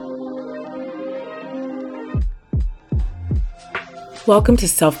Welcome to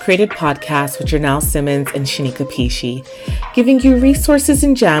Self-Created Podcast with Janelle Simmons and Shanika Pishi, giving you resources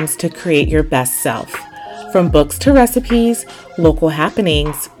and gems to create your best self. From books to recipes, local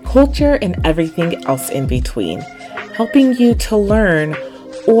happenings, culture, and everything else in between. Helping you to learn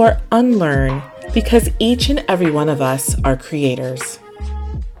or unlearn because each and every one of us are creators.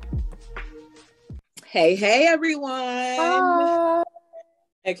 Hey, everyone. Hi.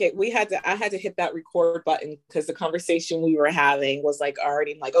 Okay, I had to hit that record button because the conversation we were having was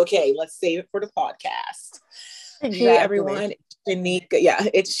already okay, let's save it for the podcast. Exactly. Hey, everyone. Shanika. Yeah,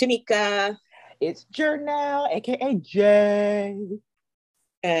 it's Shanika. It's Janelle, aka Jay.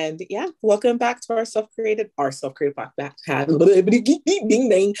 And yeah, welcome back to our self-created podcast. Ding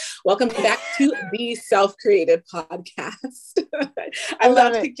ding. Welcome back to the self-created podcast. I'm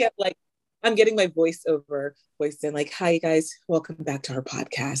about to get I'm getting my voiceover voiced in hi, you guys. Welcome back to our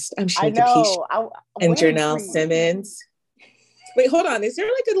podcast. I'm Shanika Pishi and Janelle Simmons. Wait, hold on. Is there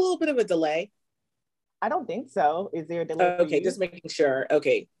a little bit of a delay? I don't think so. Is there a delay? Okay, just making sure.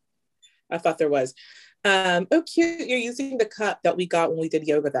 Okay. I thought there was. Oh, cute. You're using the cup that we got when we did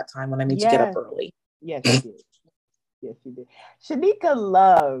yoga that time when I made you get up early. Yes, you did. Yes, you did. Shanika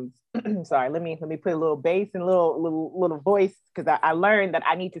loves. Sorry, let me put a little bass and little voice because I learned that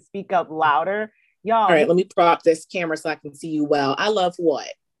I need to speak up louder. Y'all. All right, let me prop this camera so I can see you well. I love what?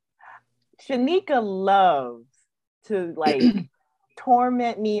 Shanika loves to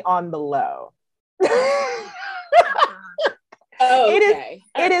torment me on the low. Oh, okay.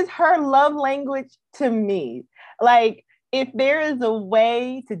 It is her love language to me. If there is a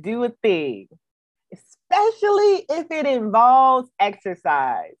way to do a thing, especially if it involves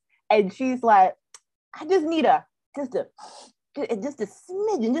exercise, and she's like, I just need just a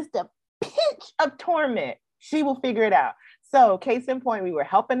smidgen, just a pinch of torment. She will figure it out. So, case in point, we were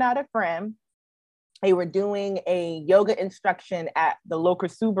helping out a friend. They were doing a yoga instruction at the local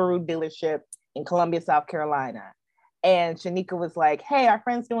Subaru dealership in Columbia, South Carolina. And Shanika was like, hey, our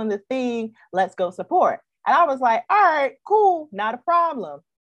friend's doing this thing. Let's go support. And I was like, all right, cool. Not a problem.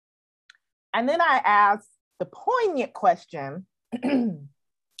 And then I asked the poignant question,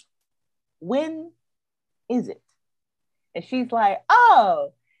 when is it? And she's like,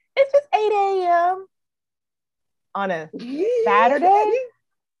 oh, it's just 8 a.m. on a Saturday.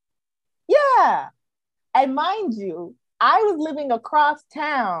 Yeah. And mind you, I was living across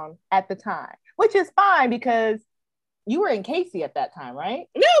town at the time, which is fine because you were in Casey at that time, right?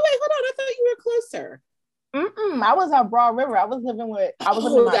 No, wait, hold on. I thought you were closer. I was at Broad River. I was living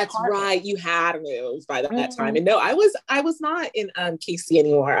that's right. You had moved by that time. And no, I was not in Casey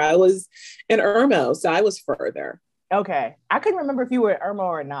anymore. I was in Irmo, so I was further. Okay. I couldn't remember if you were in Irmo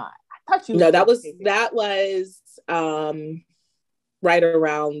or not. I thought you No, that was right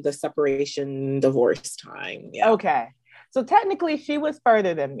around the separation divorce time. Yeah. Okay. So technically she was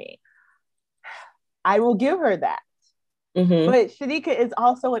further than me. I will give her that. Mm-hmm. But Shanika is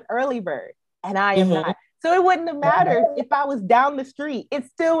also an early bird and I am not. So it wouldn't have mattered if I was down the street. It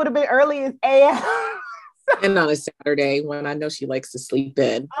still would have been early as a.m. And on a Saturday when I know she likes to sleep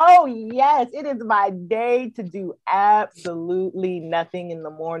in. Oh, yes. It is my day to do absolutely nothing in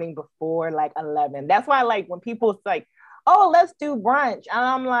the morning before 11. That's why when people say, oh, let's do brunch. And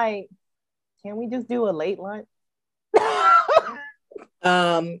I'm like, can we just do a late lunch?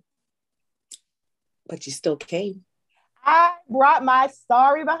 But you still came. I brought my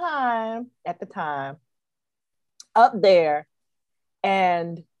sorry behind at the time up there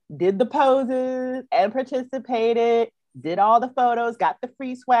and did the poses and participated, did all the photos, got the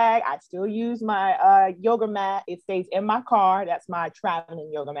free swag. I still use my yoga mat. It stays in my car. That's my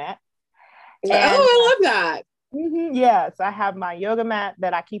traveling yoga mat. And, I love that. Yes, I have my yoga mat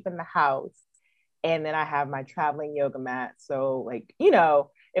that I keep in the house. And then I have my traveling yoga mat. So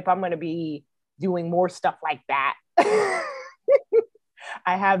if I'm going to be doing more stuff like that,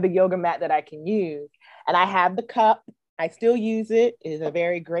 I have the yoga mat that I can use. And I have the cup. I still use it. It is a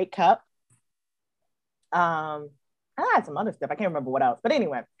very great cup. I had some other stuff. I can't remember what else. But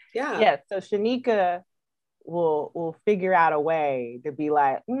anyway. Yeah. So Shanika will figure out a way to be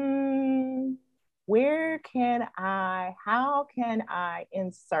like, how can I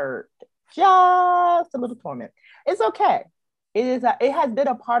insert just a little torment? It's okay. It has been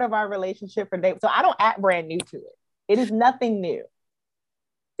a part of our relationship for days. So I don't act brand new to it. It is nothing new.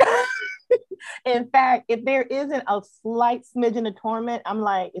 In fact, if there isn't a slight smidgen of torment, I'm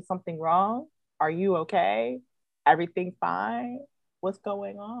like, is something wrong? Are you okay? Everything fine? What's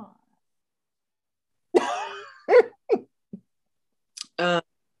going on? Okay.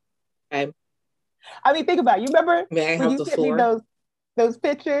 I mean, think about it. You remember when you sent me those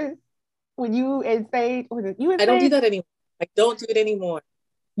pictures when you and Sage? I don't do that anymore. I don't do it anymore.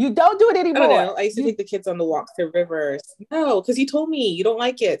 You don't do it anymore. I don't know. I used to take the kids on the walks to rivers. No, because you told me you don't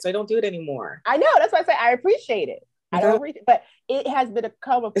like it, so I don't do it anymore. I know. That's why I say I appreciate it. I don't appreciate it, but it has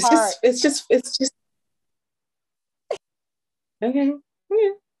become a part. It's just. Okay.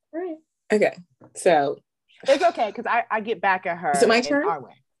 Yeah. All right. Okay. So it's okay because I get back at her. Is it my turn?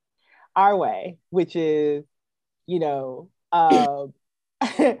 Our way, which is,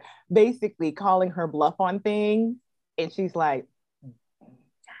 basically calling her bluff on things, and she's like,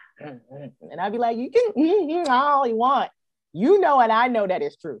 and I'd be like, you can all you want, and I know that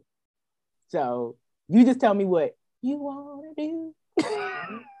it's true. So you just tell me what you want to do.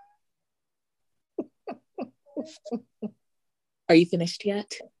 Are you finished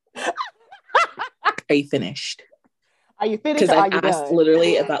yet? Are you finished? Are you finished? Because I've asked done?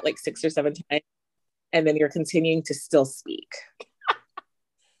 Literally about like 6 or 7 times, and then you're continuing to still speak.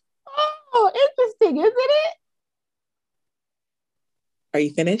 Oh, interesting, isn't it? Are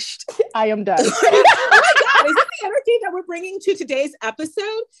you finished? I am done. Oh my God, is this the energy that we're bringing to today's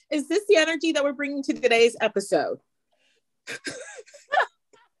episode? Is this the energy that we're bringing to today's episode?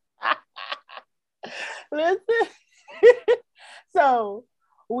 Listen. So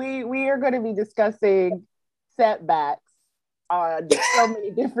we are going to be discussing setbacks on so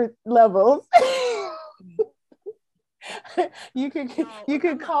many different levels. you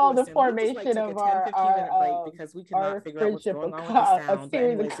could call the formation of our because we cannot figure out what's going on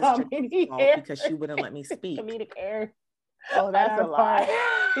with the sound. But anyways, it's because she wouldn't let me speak. Comedic error. Oh, that's a lie.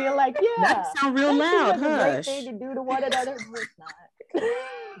 Feel like that sound real loud. Hush. Great thing to do to one another. It's not.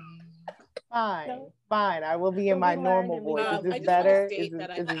 Fine. I will be in my normal voice. Is this better? Is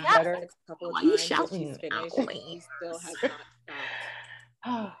this better? Why are you shouting? He still has not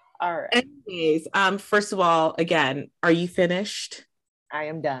stopped. All right. Anyways, first of all, again, are you finished? I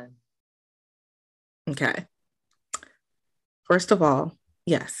am done. Okay. First of all,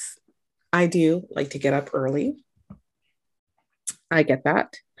 yes, I do like to get up early. I get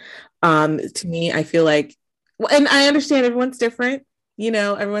that. To me, I feel like, and I understand everyone's different.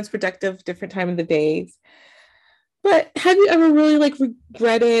 Everyone's productive, different time of the days. But have you ever really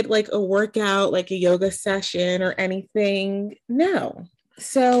regretted a workout, a yoga session or anything? No.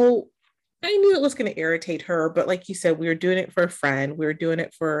 So I knew it was going to irritate her, but like you said, we were doing it for a friend. We were doing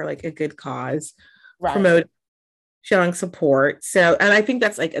it for a good cause, right. Promote, showing support. So, and I think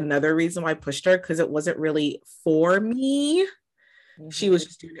that's another reason why I pushed her, because it wasn't really for me. Mm-hmm. She was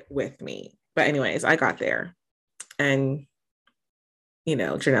just doing it with me. But anyways, I got there and,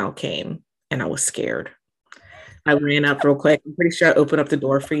 Janelle came and I was scared. I ran up real quick. I'm pretty sure I opened up the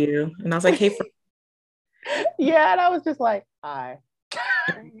door for you. And I was like, hey. Yeah. And I was just like, hi.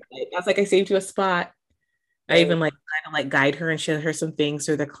 I was like, I saved you a spot. I even tried to guide her and show her some things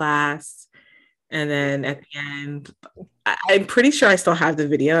through the class. And then at the end, I'm pretty sure I still have the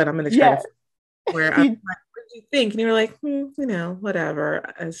video, and I'm going to try to where I'm like, what do you think? And you were like, whatever.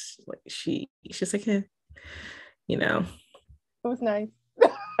 As she's like, it was nice.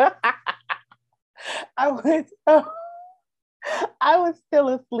 I was still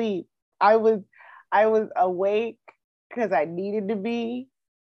asleep. I was awake because I needed to be,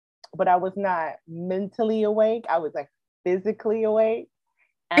 but I was not mentally awake. I was physically awake.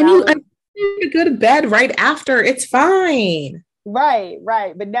 And you go to bed right after. It's fine. Right.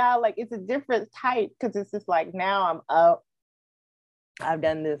 But now it's a different type, because it's just now I'm up. I've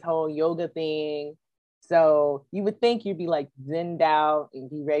done this whole yoga thing. So you would think you'd be zenned out and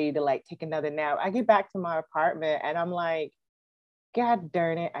be ready to take another nap. I get back to my apartment and I'm like, God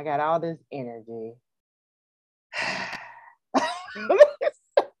darn it, I got all this energy.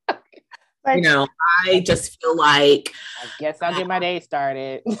 I just feel like I guess I'll get my day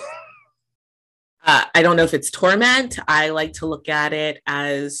started. I don't know if it's torment. I like to look at it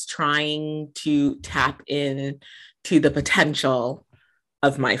as trying to tap in to the potential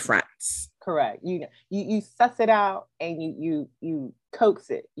of my friends. Correct. You suss it out and you coax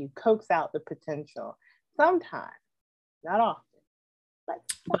it. You coax out the potential. Sometimes, not often, but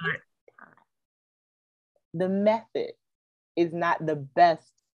sometimes. The method is not the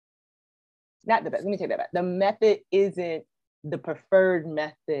best. Not the best. Let me take that back. The method isn't the preferred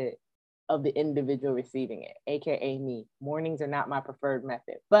method of the individual receiving it, aka me. Mornings are not my preferred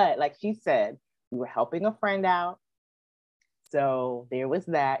method. But like she said, we were helping a friend out. So there was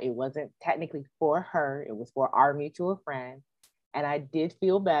that. It wasn't technically for her. It was for our mutual friend. And I did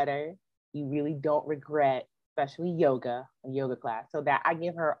feel better. You really don't regret, especially a yoga class. So that I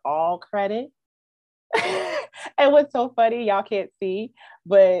give her all credit. And what's so funny, y'all can't see,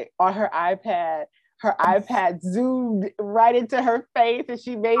 but on her iPad zoomed right into her face and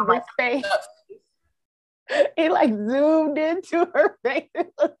she made this face. It like zoomed into her face.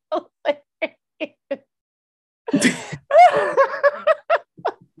 It was so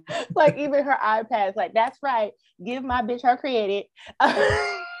like even her iPad's like, that's right. Give my bitch her credit.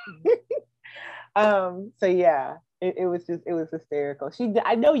 So yeah, it was hysterical.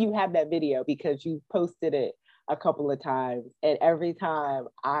 I know you have that video because you posted it a couple of times, and every time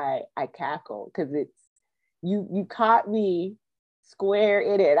I cackle because it's you caught me square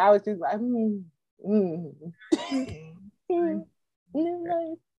in it. I was just like,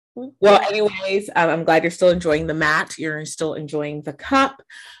 Well, anyways, I'm glad you're still enjoying the mat. You're still enjoying the cup.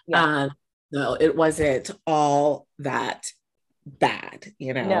 Yeah. No, it wasn't all that bad,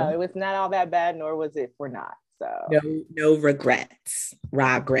 you know. No, it was not all that bad, nor was it for not. So no regrets.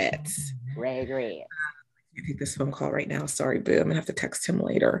 Regrets. I take this phone call right now. Sorry, boo. I'm gonna have to text him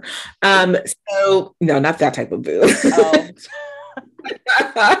later. So no, not that type of boo. Oh.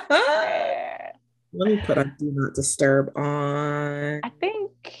 Let me put on do not disturb on. I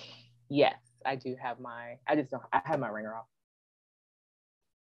think yes, I do have I have my ringer off.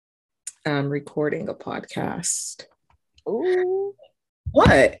 I'm recording a podcast. Ooh.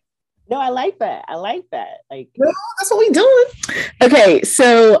 What? No, I like that. Like, well, that's what we're doing. Okay,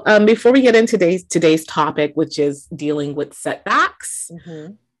 so before we get into today's topic, which is dealing with setbacks,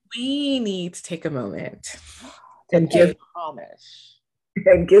 we need to take a moment and give homage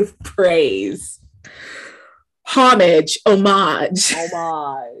and give praise, homage.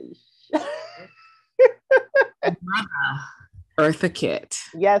 Eartha Kitt.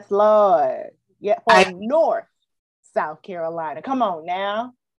 Yes, Lord. Yeah, North South Carolina. Come on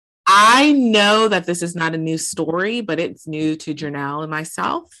now. I know that this is not a new story, but it's new to Janelle and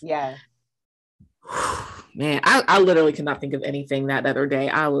myself. Yeah. Man, I literally could not think of anything that other day.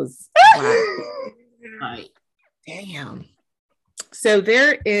 I was like, damn. So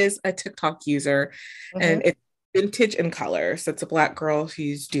there is a TikTok user, and it's Vintage in Color. So it's a Black girl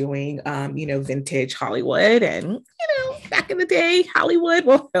who's doing, vintage Hollywood. And, back in the day, Hollywood,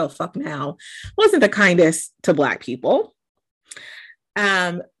 well, hell, fuck now, wasn't the kindest to Black people.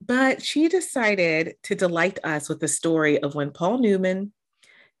 But she decided to delight us with the story of when Paul Newman,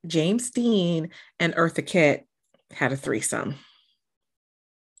 James Dean, and Eartha Kitt had a threesome.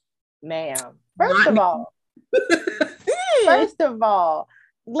 Ma'am, first of all,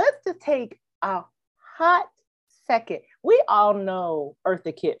 let's just take a hot second. We all know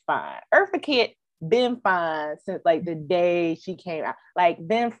Eartha Kitt fine. Eartha Kitt been fine since like the day she came out. Like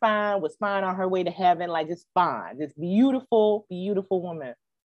been fine, was fine on her way to heaven, like just fine, just beautiful, beautiful woman.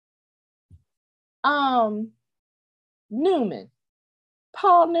 Newman,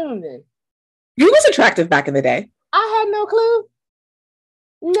 Paul Newman. He was attractive back in the day. I had no clue.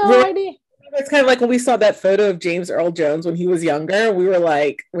 No idea. It's kind of like when we saw that photo of James Earl Jones when he was younger, we were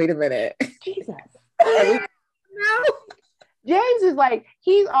like, wait a minute. Jesus. James is like,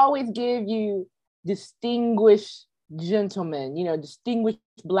 he's always give you distinguished gentlemen, distinguished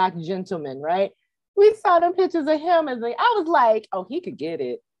Black gentlemen, right? We saw them pictures of him as I was like, oh, he could get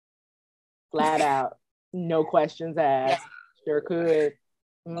it. Flat out. No questions asked. Sure could.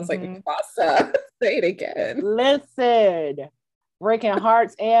 I was like, Pasa. Say it again. Listen, breaking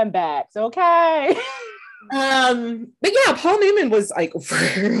hearts and backs, okay? But yeah, Paul Newman was like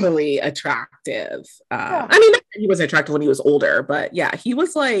really attractive. I mean, he wasn't attractive when he was older, but yeah, he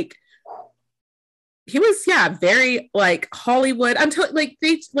was very like Hollywood until like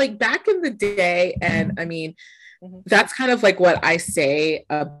they like back in the day. And I mean, that's kind of like what I say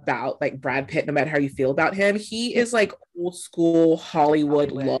about like Brad Pitt, no matter how you feel about him, he is like old school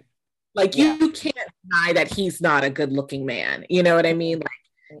Hollywood look. Like you can't deny that he's not a good looking man. You know what I mean? Like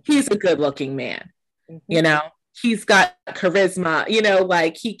he's a good looking man. He's got charisma,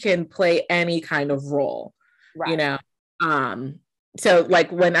 like he can play any kind of role, right. So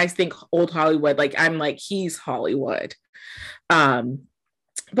like when I think old Hollywood, like I'm like, he's Hollywood.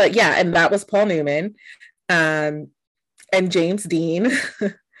 But yeah, and that was Paul Newman, and James Dean.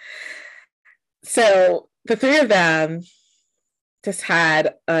 So the three of them just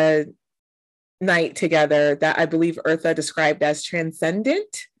had a night together that I believe Eartha described as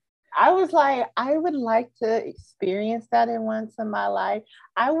transcendent. I was like, I would like to experience that in once in my life.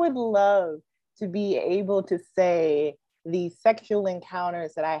 I would love to be able to say the sexual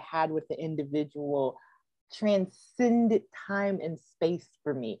encounters that I had with the individual transcended time and space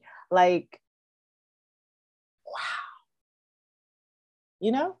for me. Like,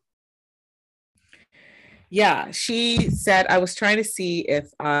 wow. Yeah, she said, I was trying to see if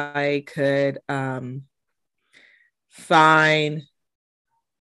I could find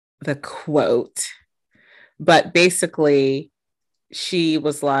the quote, but basically she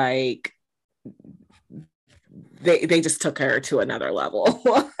was like, they just took her to another level.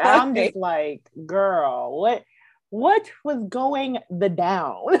 I'm just like, girl, what was going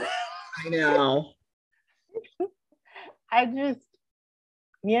down? I know. I just,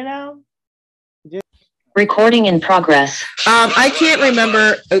 Recording in progress. I can't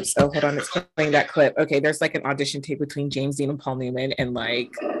remember. Oops. Oh, hold on. It's playing that clip. Okay, there's like an audition tape between James Dean and Paul Newman, and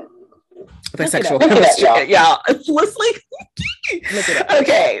like the sexual chemistry. Yeah, it's like. Look it up.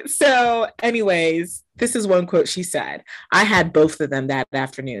 Okay, so anyways, this is one quote she said. I had both of them that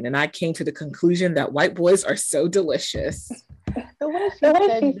afternoon, and I came to the conclusion that white boys are so delicious. The way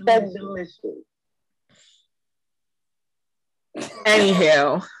she said delicious.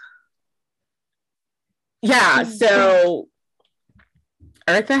 Anywho. Yeah, so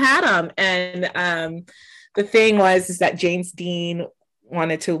Eartha had him, and the thing was that James Dean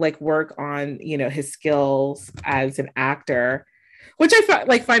wanted to like work on his skills as an actor, which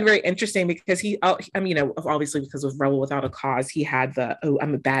I find very interesting because he, obviously because of Rebel Without a Cause, he had the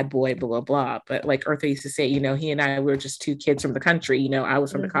I'm a bad boy, blah blah blah. But like Eartha used to say, he and I were just two kids from the country. I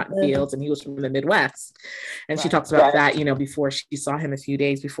was from the cotton fields and he was from the Midwest. And she talks about that, before she saw him a few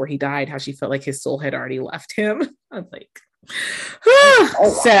days before he died, how she felt like his soul had already left him. I was like,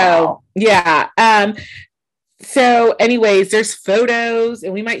 so yeah. So anyways, there's photos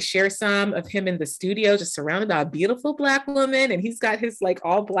and we might share some of him in the studio, just surrounded by a beautiful Black woman. And he's got his like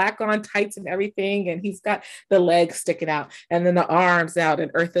all black on tights and everything. And he's got the legs sticking out and then the arms out.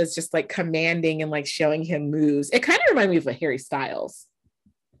 And Eartha's just like commanding and like showing him moves. It kind of reminded me of a Harry Styles.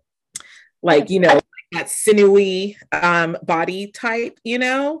 Like, that sinewy body type,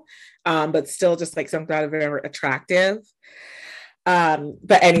 but still just like some kind of very attractive.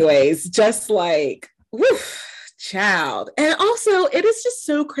 But anyways, just like, woof. Child. And also, it is just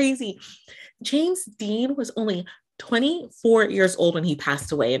so crazy. James Dean was only 24 years old when he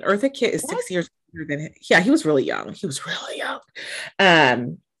passed away, and Eartha Kitt is 6 years older than him. Yeah, he was really young.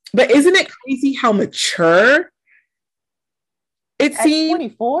 But isn't it crazy how mature it seemed?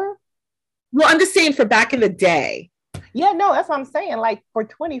 24? Well, I'm just saying for back in the day. Yeah, no, that's what I'm saying. Like for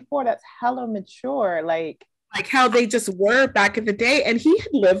 24, that's hella mature. Like how they just were back in the day, and he had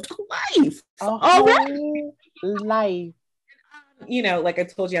lived life already. Life. Like I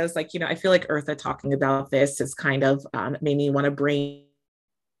told you, I was like, I feel like Eartha talking about this has kind of made me want to bring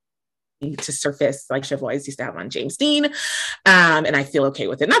to surface like I've always used to have on James Dean, and I feel okay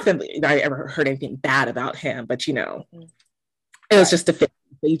with it. Not that I ever heard anything bad about him, but it was just a fit.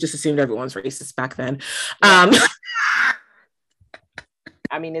 You just assumed everyone was racist back then. I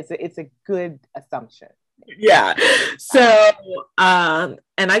mean, it's a good assumption. Yeah. So, and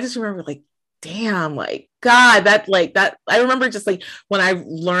I just remember like, damn, like, God, that I remember just like when I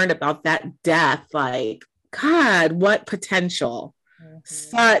learned about that death, like, God, what potential,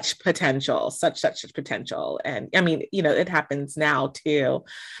 such potential. And I mean, it happens now too.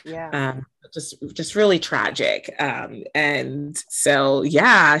 Yeah. Just really tragic. And so,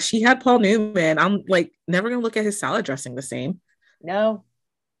 yeah, she had Paul Newman. I'm like, never going to look at his salad dressing the same. No.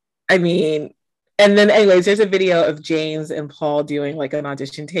 I mean, and then anyways, there's a video of James and Paul doing like an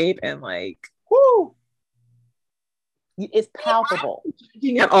audition tape and like, whoo, it's palpable.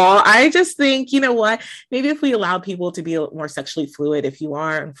 At all. I just think, you know what, maybe if we allow people to be more sexually fluid, if you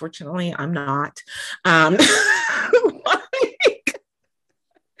are, unfortunately, I'm not. But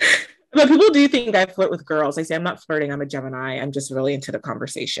people do think I flirt with girls. I say I'm not flirting, I'm a Gemini. I'm just really into the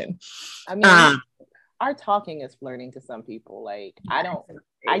conversation. I mean, our talking is flirting to some people. Like, I don't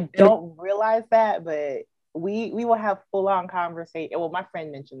realize that, but we will have full-on conversation. Well, my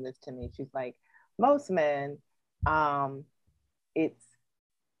friend mentioned this to me. She's like, most men, they're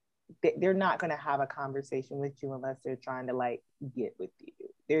not going to have a conversation with you unless they're trying to like get with you.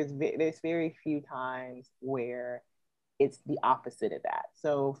 There's very few times where it's the opposite of that.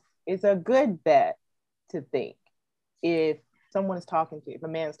 So it's a good bet to think if someone's talking to you, if a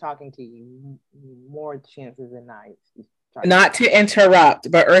man's talking to you, more chances than not to interrupt,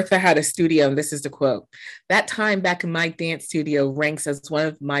 but Eartha had a studio, and this is the quote: "That time back in my dance studio ranks as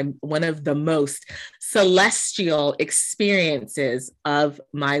one of the most celestial experiences of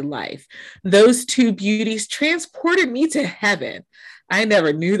my life. Those two beauties transported me to heaven. I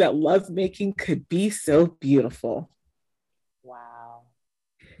never knew that lovemaking could be so beautiful." Wow.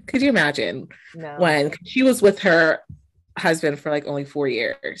 Could you imagine? No. When she was with her husband for like only 4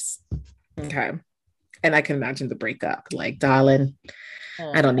 years? Okay. And I can imagine the breakup. Like, darling,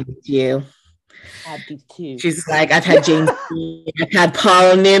 I don't need you. I do too. She's like, I've had James, I've had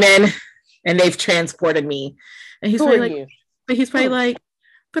Paul Newman, and they've transported me. And he's probably like, but he's probably like,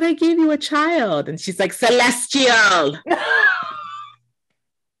 but I gave you a child. And she's like, celestial.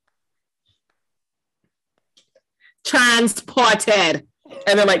 transported.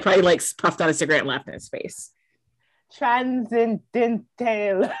 And then like probably like puffed on a cigarette and laughed in his face.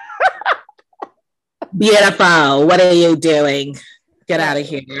 Transcendental. Beautiful. What are you doing? Get out of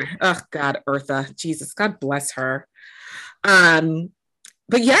here. Oh God, Eartha. Jesus, God bless her.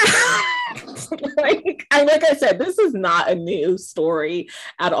 But yeah, like I said, this is not a new story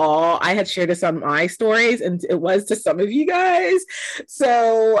at all. I had shared this on my stories, and it was to some of you guys.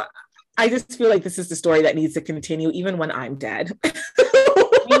 So I just feel like this is the story that needs to continue, even when I'm dead.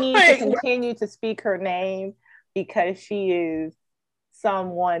 We need to continue to speak her name because she is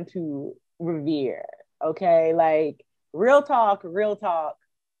someone to revere. Okay, like real talk,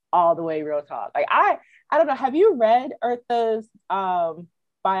 all the way real talk. Like I don't know. Have you read Eartha's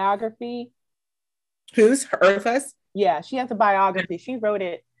biography? Who's Eartha's? Yeah, she has a biography. She wrote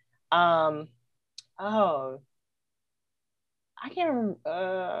it. I can't remember.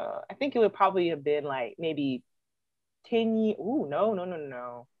 I think it would probably have been like maybe 10 years. Ooh,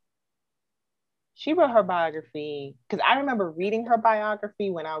 no. She wrote her biography because I remember reading her biography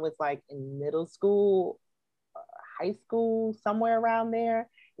when I was like in middle school, high school, somewhere around there.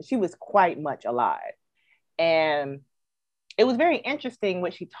 She was quite much alive. And it was very interesting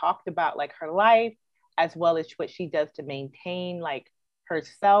what she talked about, like her life, as well as what she does to maintain like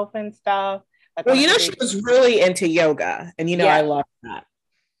herself and stuff. Like, well, she was really into yoga, and I love that.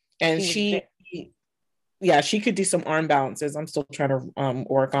 And she could do some arm balances. I'm still trying to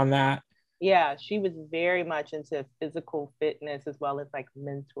work on that. Yeah, she was very much into physical fitness as well as like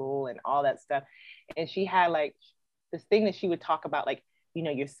mental and all that stuff. And she had like this thing that she would talk about, like,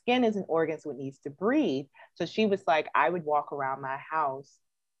 your skin is an organ, so it needs to breathe. So she was like, I would walk around my house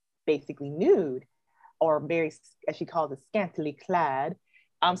basically nude, or very, as she called it, scantily clad,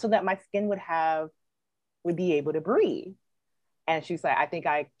 so that my skin would be able to breathe. And she's like, I think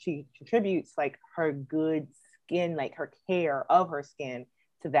she contributes like her good skin, like her care of her skin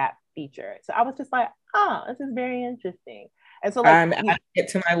to that feature. So I was just like, this is very interesting. And so like I'm adding it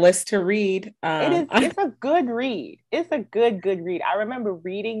to my list to read. It's a good read. It's a good read. I remember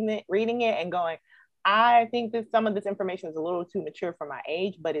reading it and going, I think that some of this information is a little too mature for my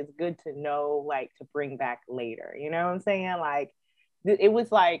age, but it's good to know, like, to bring back later. You know what I'm saying? Like, it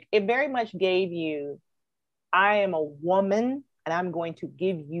was like, it very much gave you, I am a woman and I'm going to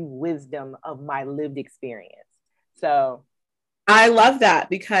give you wisdom of my lived experience. So I love that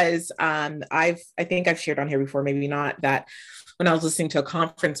because I think I've shared on here before, maybe not, that when I was listening to a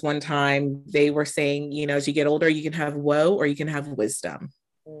conference one time, they were saying, as you get older, you can have woe or you can have wisdom.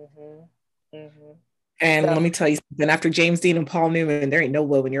 Mm-hmm. Mm-hmm. And let me tell you something, after James Dean and Paul Newman, there ain't no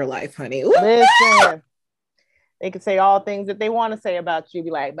woe in your life, honey. Listen, they can say all things that they want to say about you,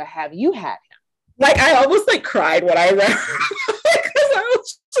 be like, but have you had him? Like, I almost like cried when I read because I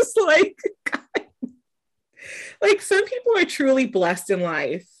was just like, God. Like, some people are truly blessed in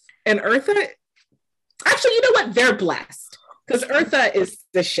life. And Eartha, actually, you know what? They're blessed because Eartha is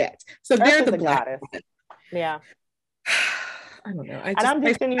the shit. So they're the goddess. Yeah. I don't know. I'm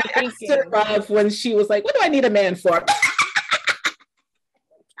just thinking. Love when she was like, what do I need a man for?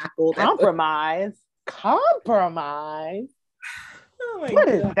 Compromise. Oh what God.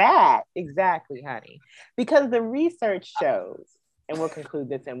 Is that exactly, honey? Because the research shows, and we'll conclude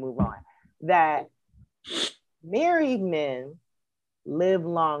this and move on, that married men live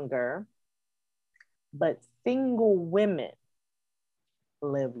longer, but single women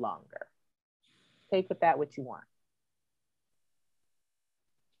live longer. Take with that what you want.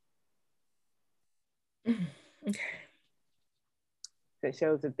 Okay. So it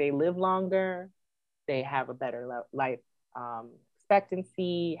shows that they live longer, they have a better life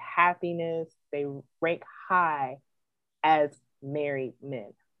expectancy, happiness. They rank high as married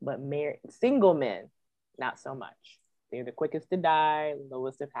men, but single men, not so much. They're the quickest to die,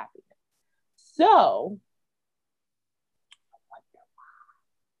 lowest of happiness. So, I wonder why.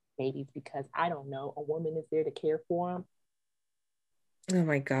 Maybe it's because, I don't know, a woman is there to care for them. Oh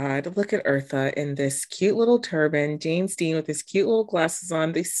my God, look at Eartha in this cute little turban, James Dean with his cute little glasses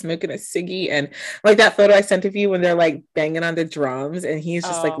on, they smoking a ciggy, and like that photo I sent of you when they're like banging on the drums and he's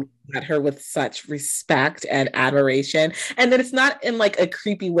just like looking at her with such respect and admiration. And then it's not in like a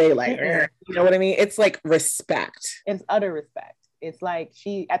creepy way, like, you know what I mean? It's like respect. It's utter respect. It's like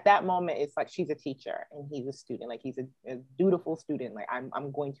at that moment, it's like she's a teacher and he's a student. Like he's a dutiful student. Like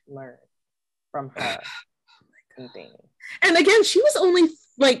I'm going to learn from her. And again, she was only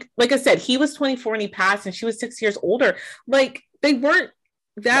like I said, he was 24 and he passed, and she was 6 years older. Like they weren't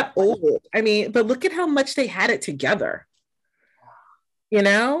that old. I mean, but look at how much they had it together. You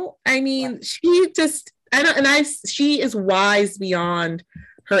know, I mean, she is wise beyond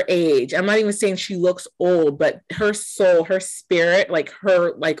her age. I'm not even saying she looks old, but her soul, her spirit, like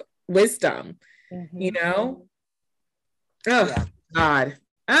her like wisdom, you know? Oh, yeah. God.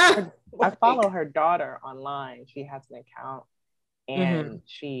 I follow her daughter online. She has an account, and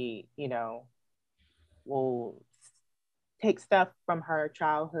she, you know, will take stuff from her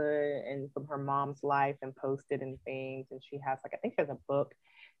childhood and from her mom's life and post it and things. And she has like, I think she has a book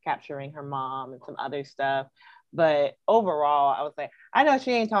capturing her mom and some other stuff. But overall, I was like, I know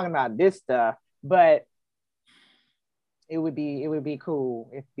she ain't talking about this stuff, but it would be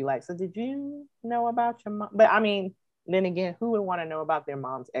cool if you like, so did you know about your mom? But I mean, then again, who would want to know about their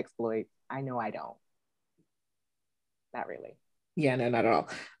mom's exploits? I know I don't. Not really. Yeah, no, not at all.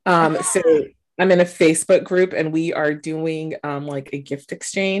 So I'm in a Facebook group and we are doing like a gift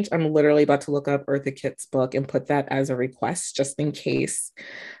exchange. I'm literally about to look up Eartha Kitt's book and put that as a request just in case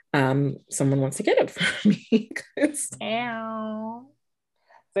someone wants to get it for me.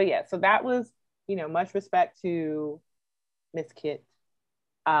 So yeah, so that was, you know, much respect to Miss Kitt.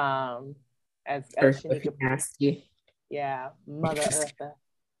 As Eartha nasty. Yeah, Mother Eartha.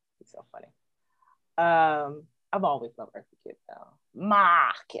 It's so funny. I've always loved Eartha Kitt though.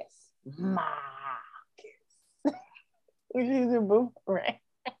 Marcus. She's a boomerang.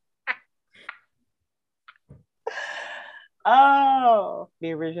 Oh,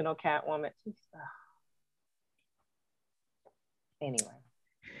 the original Catwoman. Anyway.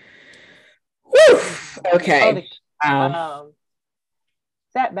 Woo! Okay.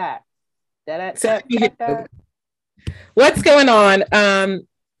 Setback. What's going on? I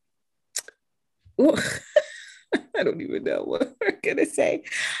don't even know what we're gonna say.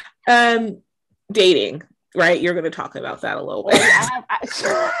 Dating, right? You're gonna talk about that a little bit.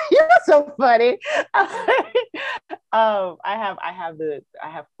 You're so funny. I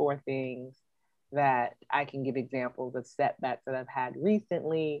have 4 things that I can give examples of setbacks that I've had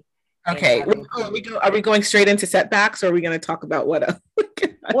recently. Okay, are we going straight into setbacks, or are we going to talk about what else?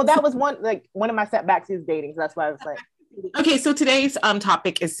 Well, that was one of my setbacks is dating, so that's why I was like. Okay, so today's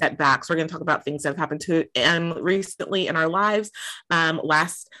topic is setbacks. We're going to talk about things that have happened to recently in our lives.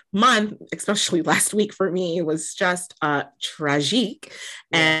 Last month, especially last week for me, was just tragic,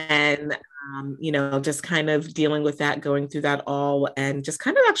 and you know, just kind of dealing with that, going through that all, and just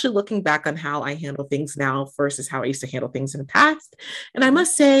kind of actually looking back on how I handle things now versus how I used to handle things in the past. And I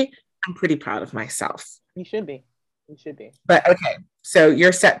must say, I'm pretty proud of myself. You should be. But okay, so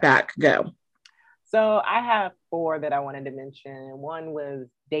your setback, go. So I have 4 that I wanted to mention. One was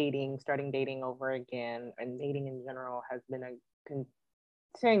starting dating over again, and dating in general has been a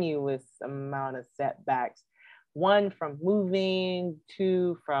continuous amount of setbacks. 1 from moving,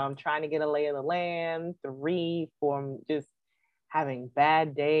 2 from trying to get a lay of the land, 3 from just having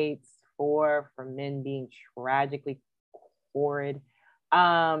bad dates, 4 from men being tragically horrid.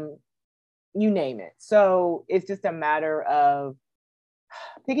 You name it. So it's just a matter of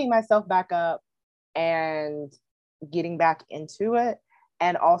picking myself back up and getting back into it,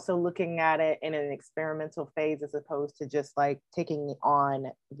 and also looking at it in an experimental phase as opposed to just like taking on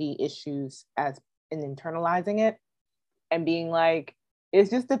the issues as and internalizing it and being like, it's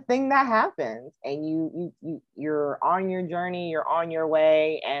just a thing that happens, and you're on your journey, you're on your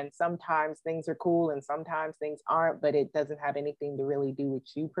way, and sometimes things are cool and sometimes things aren't, but it doesn't have anything to really do with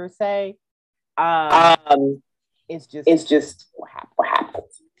you per se. It's just what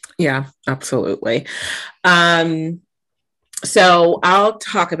happens. Yeah, absolutely. So I'll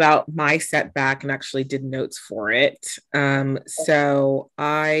talk about my setback, and actually did notes for it. So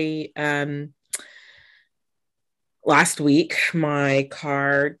I last week my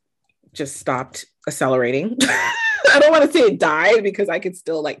car just stopped accelerating. I don't want to say it died because I could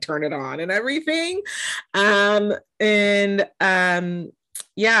still like turn it on and everything.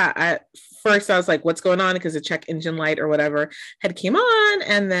 Yeah, at first I was like, what's going on? Because the check engine light or whatever had came on.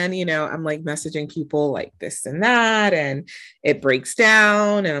 And then, you know, I'm like messaging people like this and that, and it breaks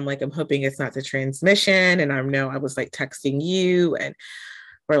down. And I'm like, I'm hoping it's not the transmission. And I was like texting you, and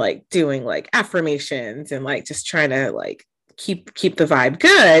we're like doing like affirmations and like just trying to like keep the vibe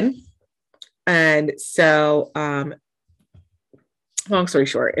good. And so, long story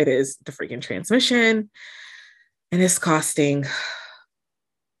short, it is the freaking transmission, and it's costing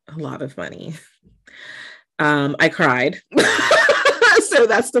a lot of money. I cried. So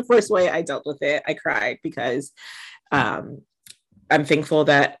that's the first way I dealt with it. I cried because I'm thankful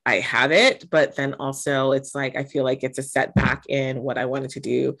that I have it, but then also it's like, I feel like it's a setback in what I wanted to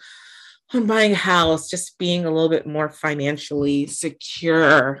do on buying a house, just being a little bit more financially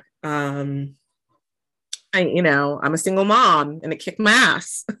secure. I'm a single mom and it kicked my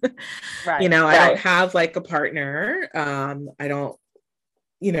ass. Right, I don't have like a partner. I don't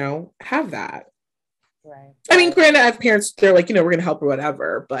have that. Right. I mean, granted, I have parents, they're like, we're going to help or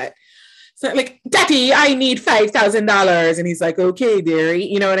whatever, but it's not like, Daddy, I need $5,000. And he's like, okay, dearie.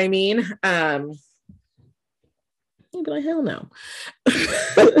 You know what I mean? You'd be like, hell no,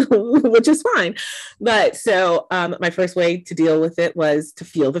 which is fine. But so my first way to deal with it was to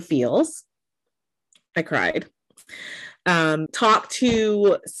feel the feels. I cried. Talk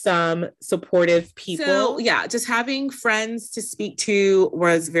to some supportive people. So yeah, just having friends to speak to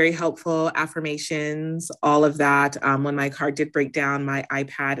was very helpful. Affirmations, all of that. When my car did break down, my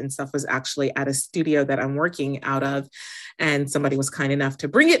iPad and stuff was actually at a studio that I'm working out of, and somebody was kind enough to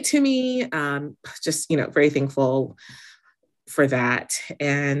bring it to me. Just, very thankful for that.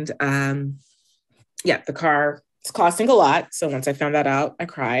 And yeah, the car is costing a lot. So once I found that out, I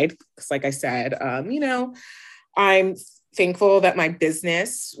cried. Because like I said, I'm thankful that my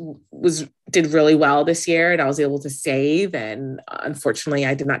business did really well this year and I was able to save. And unfortunately,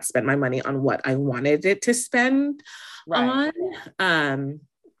 I did not spend my money on what I wanted it to spend on. And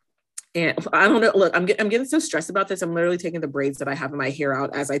I don't know. Look, I'm getting so stressed about this. I'm literally taking the braids that I have in my hair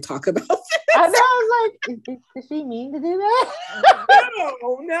out as I talk about this. I know. I was like, does she mean to do that?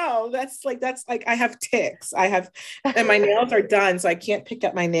 No. That's like I have ticks. And my nails are done, so I can't pick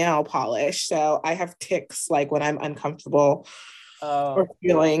up my nail polish. So I have ticks like when I'm uncomfortable or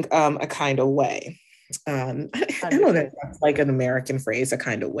feeling a kind of way. I don't know if that's like an American phrase, a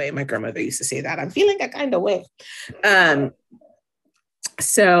kind of way. My grandmother used to say that. I'm feeling a kind of way.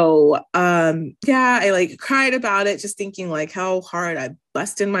 So, yeah, I like cried about it, just thinking like how hard I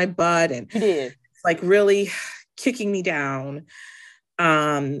busted my butt and it's like really kicking me down.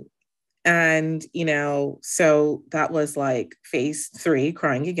 And, so that was like phase 3,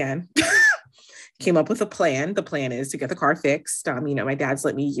 crying again. Came up with a plan. The plan is to get the car fixed. My dad's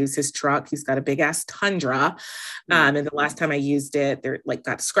let me use his truck. He's got a big ass Tundra. And the last time I used it, there like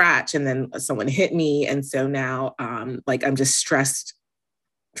got scratched and then someone hit me. And so now, I'm just stressed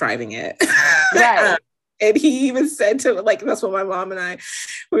driving it. Right. And he even said to that's what my mom and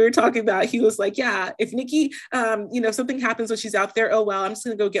we were talking about. He was like, yeah, if Nikki, something happens when she's out there, oh, well, I'm just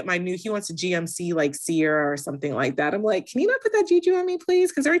going to go get he wants a GMC like Sierra or something like that. I'm like, can you not put that juju on me,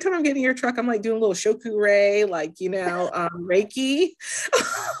 please? Because every time I'm getting in your truck, I'm like doing a little shokure, Reiki.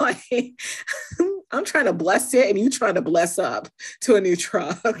 I'm trying to bless it and you trying to bless up to a new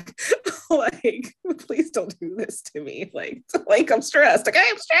truck. Please don't do this to me. I'm stressed. Okay,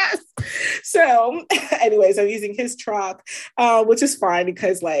 I'm stressed. So anyways, I'm using his truck, which is fine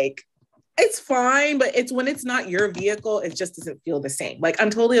because it's fine, but it's when it's not your vehicle, it just doesn't feel the same. I'm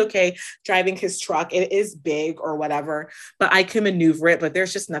totally okay driving his truck. It is big or whatever, but I can maneuver it, but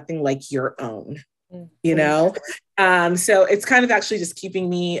there's just nothing like your own. So it's kind of actually just keeping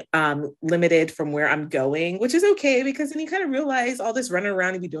me limited from where I'm going, which is okay because then you kind of realize all this running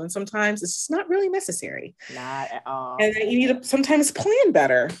around you be doing sometimes it's just not really necessary. Not at all. And then you need to sometimes plan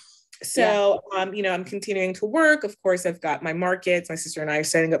better. So, I'm continuing to work. Of course, I've got my markets. My sister and I are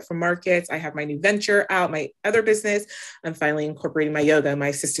setting up for markets. I have my new venture out, my other business. I'm finally incorporating my yoga, my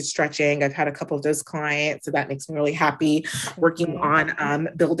assisted stretching. I've had a couple of those clients. So that makes me really happy working on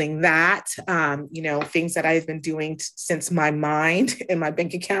building that. Things that I've been doing since my mind and my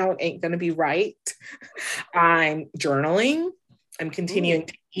bank account ain't going to be right. I'm journaling. I'm continuing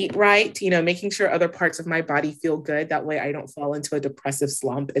to eat right, making sure other parts of my body feel good. That way I don't fall into a depressive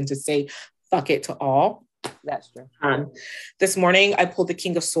slump and just say, fuck it to all. That's true. This morning I pulled the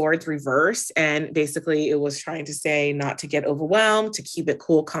King of Swords reverse and basically it was trying to say not to get overwhelmed, to keep it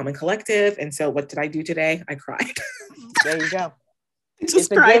cool, calm, and collective. And so what did I do today? I cried. There you go.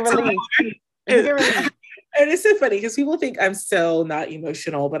 It's a good relief. And it's so funny because people think I'm so not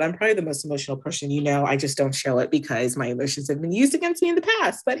emotional, but I'm probably the most emotional person I just don't show it because my emotions have been used against me in the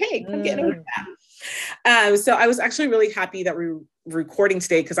past. But hey, I'm getting over that. So I was actually really happy that we're recording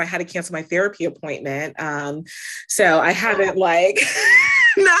today because I had to cancel my therapy appointment. So I haven't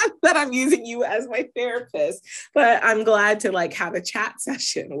not that I'm using you as my therapist, but I'm glad to have a chat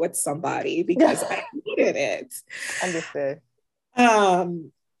session with somebody because I needed it. Understood.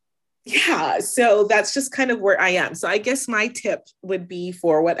 Yeah, so that's just kind of where I am. So I guess my tip would be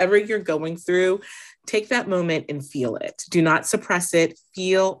for whatever you're going through, take that moment and feel it. Do not suppress it.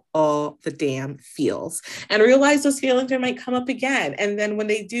 Feel all the damn feels and realize those feelings might come up again. And then when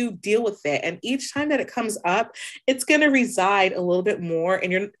they do, deal with it. And each time that it comes up, it's going to reside a little bit more.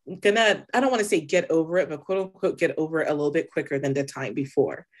 And you're going to, I don't want to say get over it, but quote unquote, get over it a little bit quicker than the time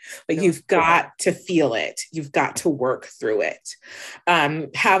before. But you've got to feel it. You've got to work through it.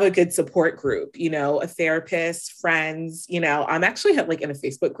 Have a good support group, a therapist, friends, I'm actually in a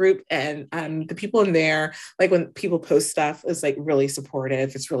Facebook group and the people in on there, like when people post stuff, is like really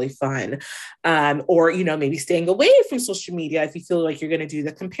supportive. It's really fun. Or, you know, maybe staying away from social media if you feel like you're going to do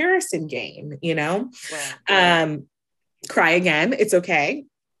the comparison game, you know, cry again. It's okay.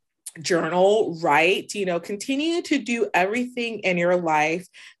 Journal, write, you know, continue to do everything in your life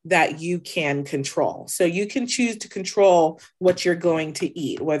that you can control. So you can choose to control what you're going to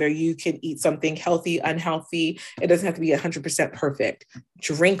eat, whether you can eat something healthy, unhealthy. It doesn't have to be 100% perfect.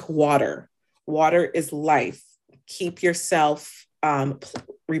 Drink water. Water is life. Keep yourself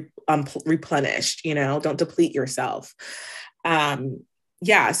replenished, you know, don't deplete yourself.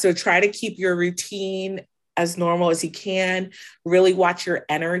 So try to keep your routine as normal as you can. Really watch your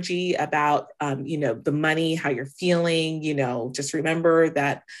energy about, you know, the money, how you're feeling, you know, just remember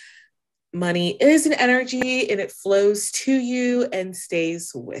that money is an energy and it flows to you and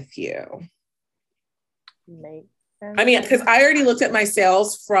stays with you. Makes sense. I mean, because I already looked at my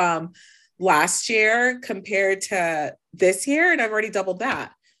sales from last year compared to this year, and I've already doubled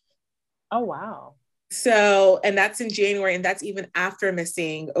that. Oh, wow. So, and that's in January, and that's even after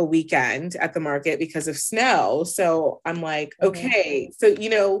missing a weekend at the market because of snow. So I'm like, okay, so, you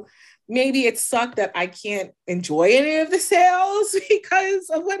know, maybe it sucked that I can't enjoy any of the sales because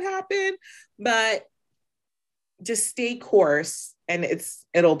of what happened, but just stay course and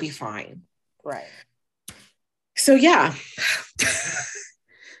it'll be fine. Right. So yeah.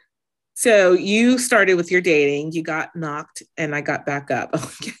 So you started with your dating, you got knocked and I got back up.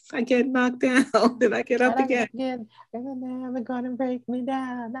 Oh, I get knocked down, then I get up again. Never gonna break me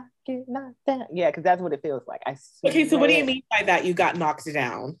down. I get knocked down. Yeah, because that's what it feels like. Okay, so what do you mean by that? You got knocked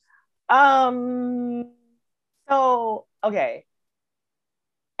down? So okay.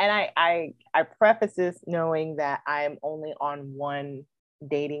 And I preface this knowing that I'm only on one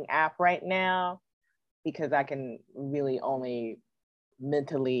dating app right now because I can really only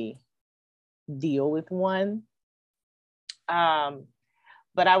mentally deal with one.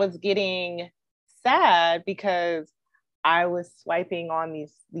 But I was getting sad because I was swiping on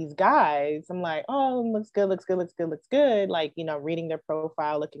these guys. I'm like, oh, looks good. Like, you know, reading their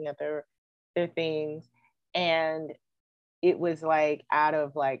profile, looking at their things. And it was like out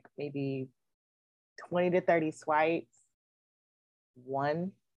of like maybe 20 to 30 swipes,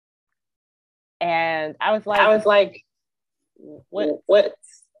 one. And I was like,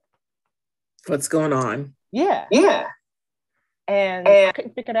 what's going on? Yeah. And I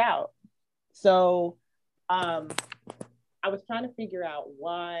couldn't figure it out. So I was trying to figure out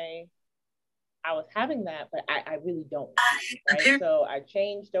why I was having that, but I really don't. Right. So I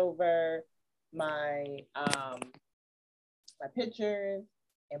changed over my my pictures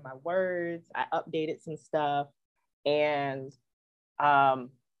and my words. I updated some stuff, and some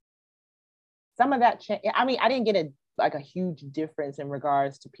of that changed. I mean, I didn't get a huge difference in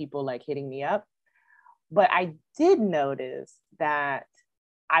regards to people like hitting me up, but I did notice that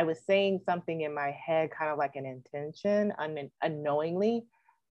I was saying something in my head, kind of like an intention, unknowingly.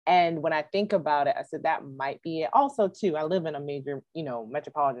 And when I think about it, I said that might be it. Also, too, I live in a major, you know,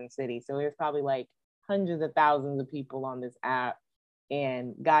 metropolitan city, so there's probably like hundreds of thousands of people on this app,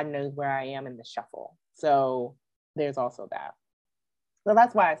 and God knows where I am in the shuffle. So there's also that. So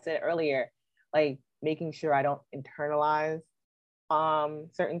that's why I said earlier, like making sure I don't internalize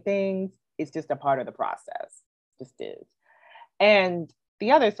certain things. It's just a part of the process. It just is. And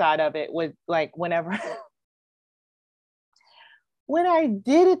the other side of it was like whenever when I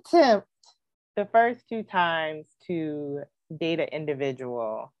did attempt the first 2 times to date an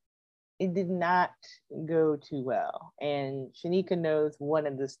individual, it did not go too well. And Shanika knows one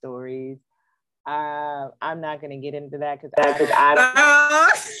of the stories. I'm not going to get into that because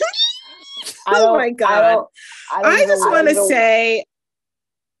oh my God. I just want to say,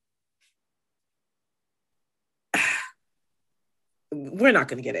 we're not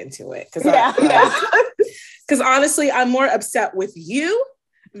going to get into it because honestly, I'm more upset with you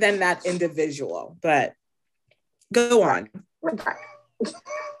than that individual. But go on.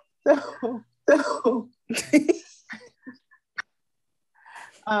 So okay.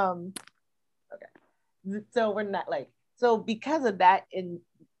 So we're not like, so because of that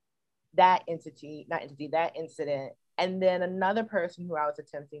that incident, and then another person who I was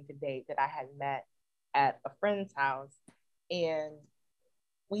attempting to date that I had met at a friend's house, and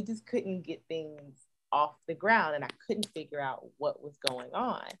we just couldn't get things off the ground, and I couldn't figure out what was going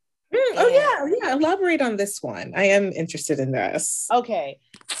on. Yeah. Elaborate on this one. I am interested in this. Okay,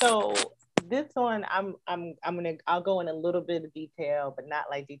 so this one, I'll go in a little bit of detail, but not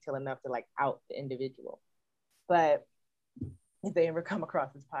like detail enough to like out the individual. But if they ever come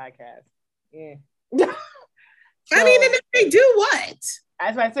across this podcast, yeah. I mean, and if they do, what?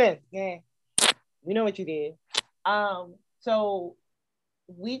 That's what I said. Yeah. We know what you did. So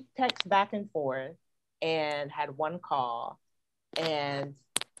we text back and forth and had one call, and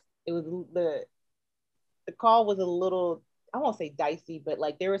it was the call was a little, I won't say dicey, but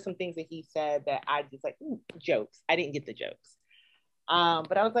like there were some things that he said that I just like, jokes. I didn't get the jokes.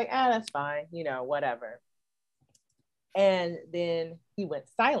 But I was like, that's fine, whatever. And then he went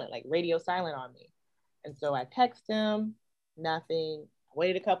silent, like radio silent on me. And so I text him, nothing. I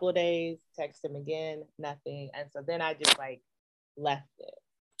waited a couple of days, text him again, nothing. And so then I just like left it.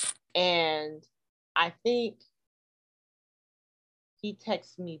 And I think he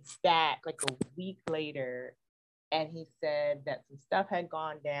texted me back like a week later, and he said that some stuff had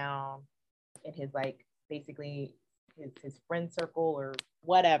gone down in his like basically his friend circle or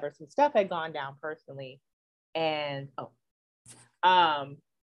whatever. Some stuff had gone down personally, and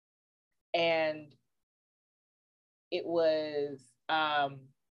and it was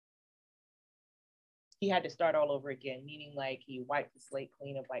he had to start all over again, meaning like he wiped the slate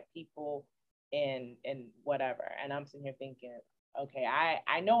clean of like people and whatever. And I'm sitting here thinking, okay,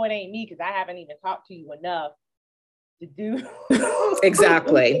 I know it ain't me because I haven't even talked to you enough to do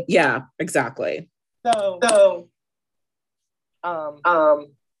exactly. Yeah, exactly. So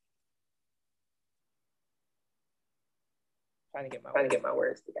trying to get my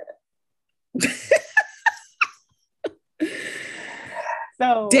words together.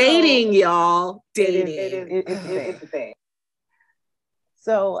 So dating, y'all. Dating. It's the thing.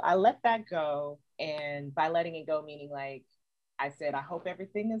 So I let that go, and by letting it go, meaning like I said, I hope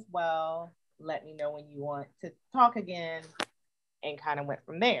everything is well. Let me know when you want to talk again, and kind of went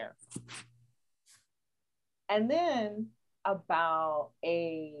from there. And then about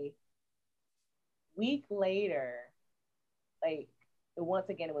a week later, like once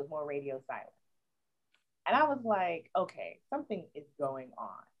again, it was more radio silent. And I was like, okay, something is going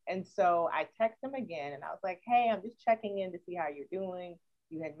on. And so I texted him again, and I was like, hey, I'm just checking in to see how you're doing.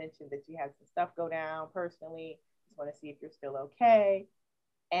 You had mentioned that you had some stuff go down personally. Just want to see if you're still okay.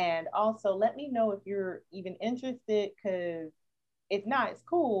 And also let me know if you're even interested, because if not, it's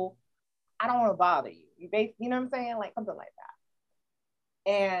cool. I don't want to bother you. You know what I'm saying? Like something like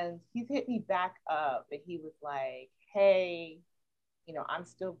that. And he's hit me back up, and he was like, hey, I'm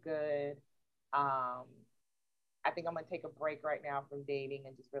still good. I think I'm gonna take a break right now from dating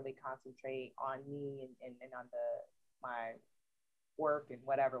and just really concentrate on me and on my work and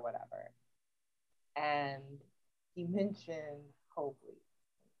whatever. And he mentioned hopefully,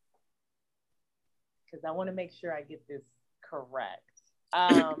 because I want to make sure I get this correct.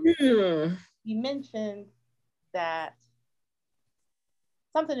 He mentioned that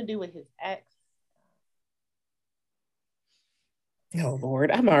something to do with his ex. Oh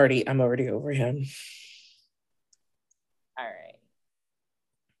Lord, I'm already over him. All right.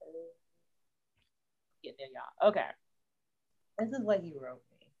 Get there, y'all. Okay. This is what he wrote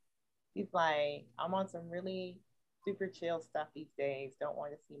me. He's like, I'm on some really super chill stuff these days. Don't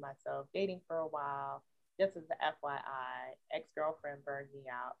want to see myself dating for a while. Just as the FYI, ex-girlfriend burned me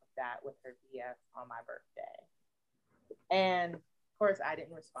out of that with her BS on my birthday. And of course, I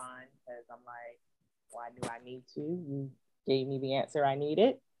didn't respond because I'm like, well, I knew I need to. You gave me the answer I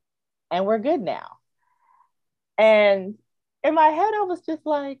needed, and we're good now. And in my head, I was just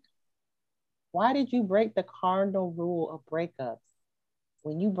like, why did you break the cardinal rule of breakups?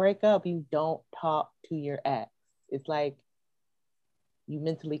 When you break up, you don't talk to your ex. It's like you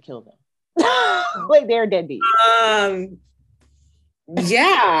mentally kill them. Like they're deadbeat.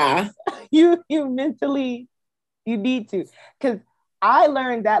 Yeah. you mentally, you need to. Because I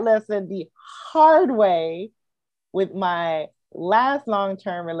learned that lesson the hard way with my last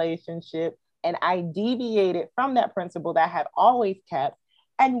long-term relationship, and I deviated from that principle that I had always kept.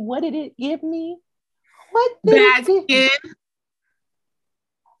 And what did it give me? Bad skin.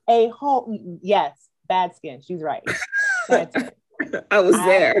 A whole, yes, bad skin. She's right. Bad skin. I was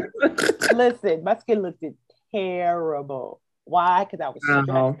there. Listen, my skin looked terrible. Why? Because I was stressed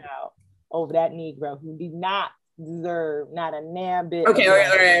out over that Negro who did not deserve not a damn bit.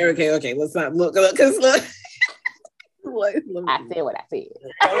 Okay. Let's not look, because look. I said what I said.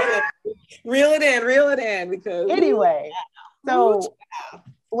 Reel it in, because anyway. So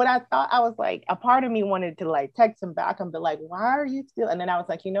what I thought, I was like, a part of me wanted to like text him back and be like, why are you still? And then I was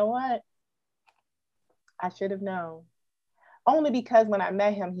like, you know what? I should have known. Only because when I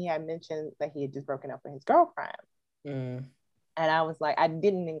met him, he had mentioned that he had just broken up with his girlfriend. And I was like, I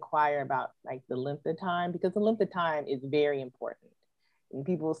didn't inquire about like the length of time, because the length of time is very important. And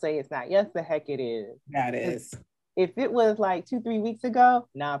people will say it's not. Yes, the heck it is. That is. If it was like 2-3 weeks ago,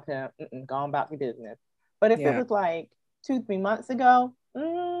 nah, pimp, go on about your business. But if it was like 2-3 months ago,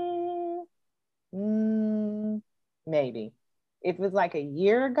 Maybe. If it was like a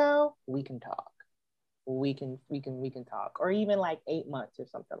year ago, we can talk. We can talk, or even like 8 months or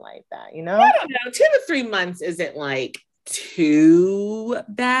something like that. You know, I don't know. 2 to 3 months isn't like too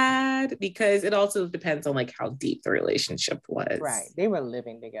bad because it also depends on like how deep the relationship was. Right. They were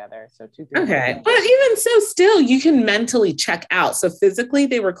living together, so 2 okay. Months. But even so, still, you can mentally check out. So physically,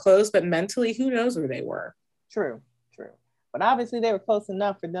 they were close, but mentally, who knows where they were? True. But obviously, they were close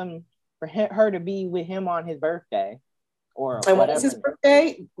enough for her to be with him on his birthday, or and whatever. What was his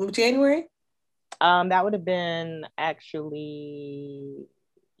birthday? January. That would have been actually,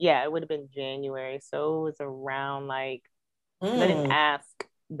 yeah, it would have been January. So it was around like, I didn't ask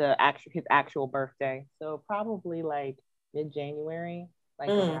his actual birthday. So probably like mid-January, like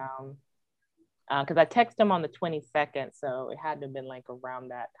around, because I texted him on the 22nd. So it had to have been like around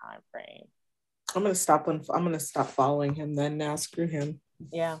that time frame. I'm gonna stop following him then now. Screw him.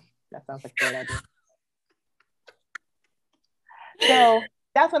 Yeah, that sounds like a great idea. So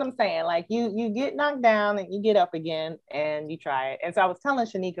that's what I'm saying. Like you get knocked down and you get up again and you try it. And so I was telling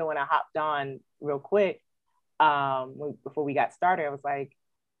Shanika when I hopped on real quick, before we got started, I was like,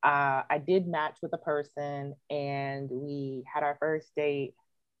 I did match with a person and we had our first date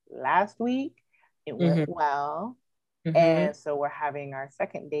last week. It went well. And so we're having our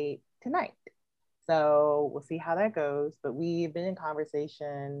second date tonight. So we'll see how that goes. But we've been in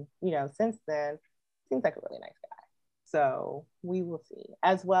conversation, since then. Seems like a really nice guy. So we will see.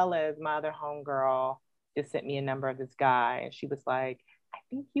 As well as my other homegirl just sent me a number of this guy. And she was like, I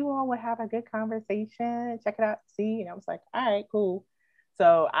think you all would have a good conversation. Check it out, see. And I was like, all right, cool.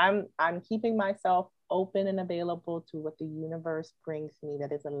 So I'm keeping myself open and available to what the universe brings me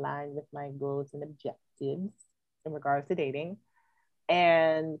that is aligned with my goals and objectives in regards to dating.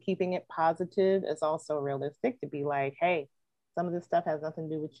 And keeping it positive is also realistic to be like, hey, some of this stuff has nothing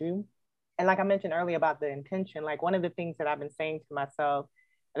to do with you. And like I mentioned earlier about the intention, like one of the things that I've been saying to myself,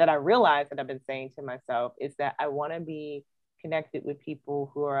 that I realized that I've been saying to myself, is that I want to be connected with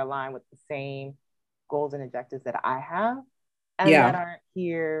people who are aligned with the same goals and objectives that I have, and that aren't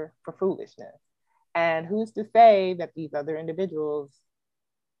here for foolishness. And who's to say that these other individuals,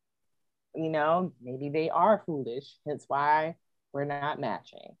 maybe they are foolish, hence why we're not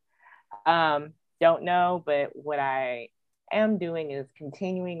matching. Don't know, but what I am doing is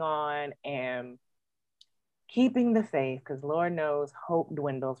continuing on and keeping the faith, because Lord knows hope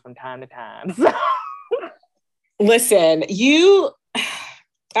dwindles from time to time. So. Listen,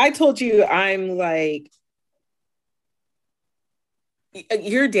 I told you I'm like,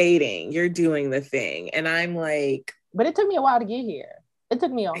 you're dating, you're doing the thing, and I'm like, but it took me a while to get here. It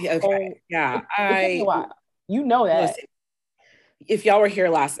took me a it took me a while. You know that. Listen, if y'all were here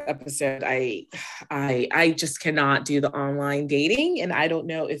last episode, I just cannot do the online dating. And I don't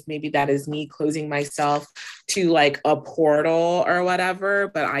know if maybe that is me closing myself to like a portal or whatever,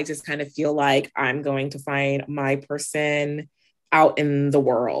 but I just kind of feel like I'm going to find my person out in the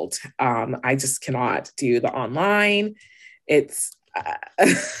world. I just cannot do the online. It's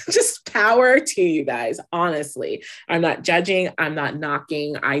just power to you guys. Honestly, I'm not judging. I'm not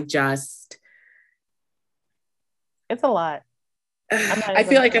knocking. It's a lot. I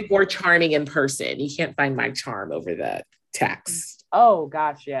feel like I'm more charming in person. You can't find my charm over the text. Oh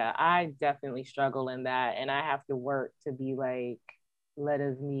gosh, yeah. I definitely struggle in that. And I have to work to be like, let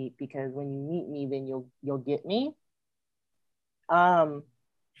us meet, because when you meet me, then you'll get me. But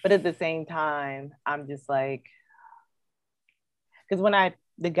at the same time, I'm just like, because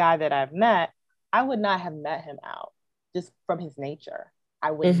the guy that I've met, I would not have met him out just from his nature.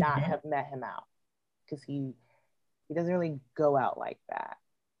 I would not have met him out because he doesn't really go out like that.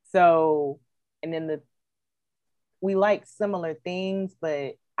 So, and then we like similar things,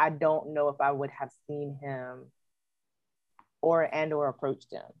 but I don't know if I would have seen him or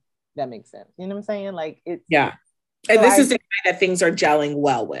approached him. That makes sense. You know what I'm saying? Like it's And this is the guy that things are gelling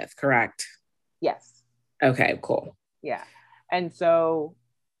well with, correct? Yes. Okay, cool. Yeah. And so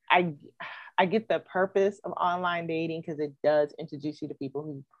I get the purpose of online dating because it does introduce you to people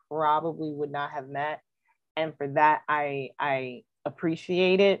who probably would not have met. And for that, I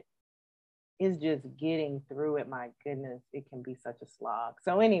appreciate it. It's just getting through it. My goodness, it can be such a slog.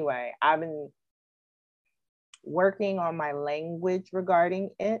 So anyway, I've been working on my language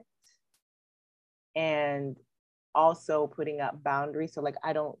regarding it and also putting up boundaries. So like,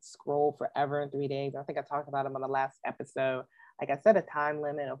 I don't scroll forever in 3 days. I think I talked about them on the last episode. Like I set a time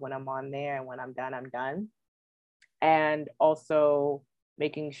limit of when I'm on there, and when I'm done, I'm done. And also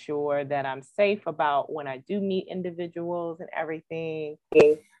making sure that I'm safe about when I do meet individuals and everything.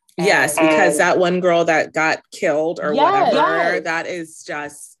 Yes, because that one girl that got killed or whatever, that is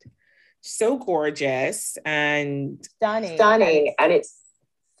just so gorgeous and stunning, and it's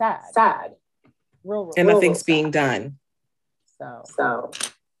sad. Real, and nothing's sad. being done. So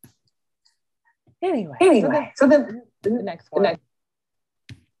anyway, so the next one.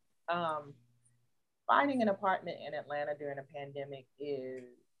 Finding an apartment in Atlanta during a pandemic is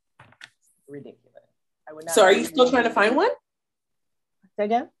ridiculous. I would not. So are you still trying to find one? Say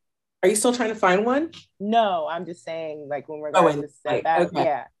again? Are you still trying to find one? No, I'm just saying, like, when we're going to step back,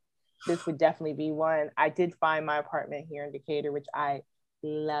 yeah, this would definitely be one. I did find my apartment here in Decatur, which I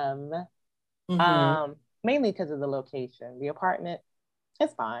love. Mm-hmm. Mainly because of the location. The apartment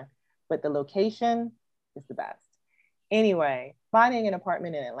is fine, but the location is the best. Anyway, finding an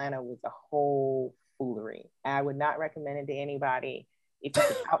apartment in Atlanta was a whole foolery. I would not recommend it to anybody. If you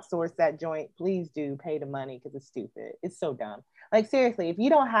could outsource that joint, please do pay the money, because it's stupid. It's so dumb. Like, seriously, if you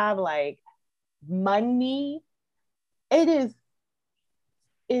don't have like money, it is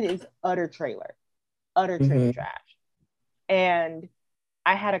utter trailer trash. And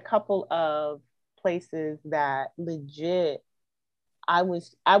I had a couple of places that legit, I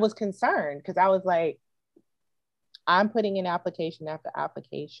was concerned, because I was like, I'm putting in application after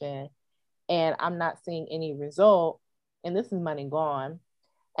application and I'm not seeing any result, and this is money gone.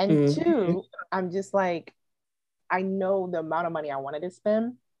 And two, I'm just like, I know the amount of money I wanted to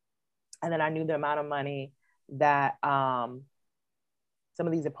spend, and then I knew the amount of money that some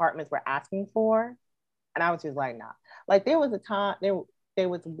of these apartments were asking for, and I was just like, nah. Like, there was a time, there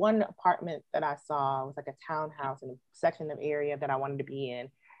was one apartment that I saw. It was like a townhouse in a section of area that I wanted to be in,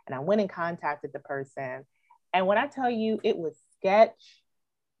 and I went and contacted the person, and when I tell you, it was sketch.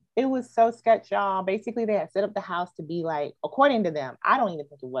 It was so sketch, y'all. Basically, they had set up the house to be like, according to them, I don't even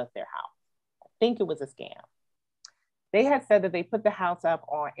think it was their house. I think it was a scam. They had said that they put the house up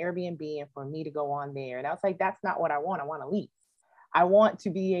on Airbnb and for me to go on there. And I was like, that's not what I want. I want a lease. I want to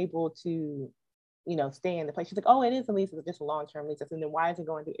be able to, stay in the place. She's like, oh, it is a lease. It's just a long-term lease. I said, then why is it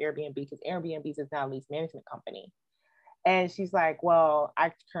going to Airbnb? Because Airbnb is now a lease management company. And she's like, well,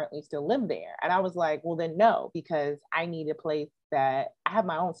 I currently still live there. And I was like, well, then no, because I need a place that I have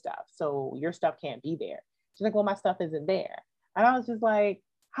my own stuff. So your stuff can't be there. She's like, well, my stuff isn't there. And I was just like,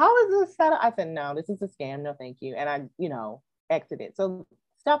 how is this set up? I said, no, this is a scam. No, thank you. And I, exited. So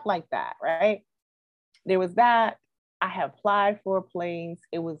stuff like that, right? There was that. I had applied for a place.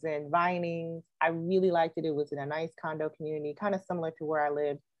 It was in Vinings. I really liked it. It was in a nice condo community, kind of similar to where I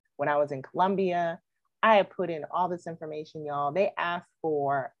lived when I was in Columbia. I had put in all this information, y'all. They asked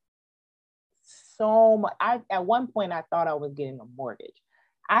for so much. At one point, I thought I was getting a mortgage.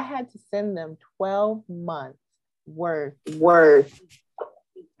 I had to send them 12 months worth.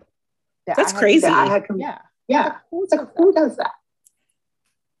 That's crazy. Yeah. Who does that?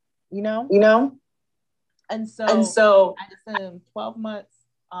 You know? And so I just sent them 12 months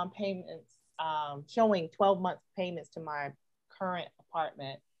payments, showing 12 months payments to my current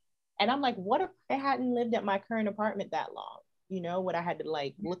apartment. And I'm like, what if I hadn't lived at my current apartment that long? What I had to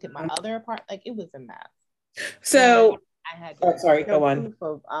like look at my other apartment, like, it was a mess. So I had to go on.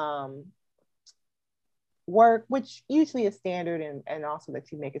 Proof of work, which usually is standard, and also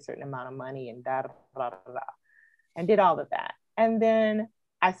that you make a certain amount of money and blah, blah, blah, blah, and did all of that. And then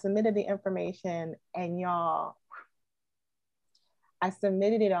I submitted the information, and y'all, I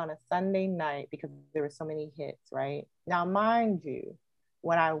submitted it on a Sunday night because there were so many hits, right? Now, mind you,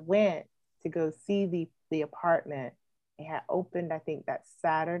 when I went to go see the apartment, it had opened, I think, that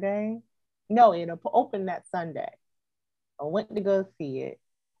Saturday. No, it opened that Sunday. I went to go see it,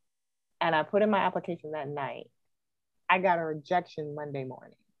 and I put in my application that night. I got a rejection Monday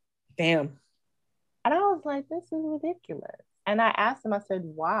morning. Damn. And I was like, this is ridiculous. And I asked them, I said,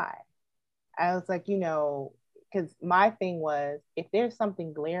 why? I was like, because my thing was, if there's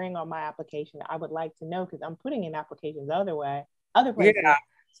something glaring on my application, I would like to know, because I'm putting in applications other places.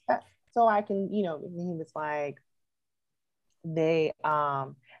 Yeah. So I can, and he was like,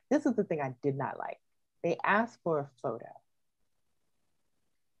 this is the thing I did not like. They asked for a photo.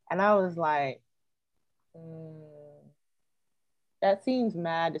 And I was like, that seems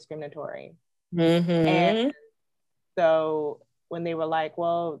mad discriminatory. And so when they were like,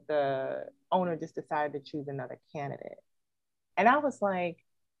 well, the owner just decided to choose another candidate. And I was like,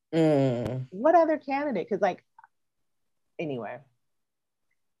 what other candidate? Because anyway.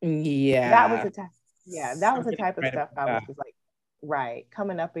 Yeah. That was the type of stuff I was just like, right,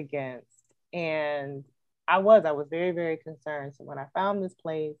 coming up against. And I was very, very concerned. So when I found this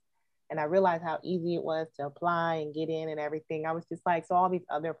place and I realized how easy it was to apply and get in and everything, I was just like, so all these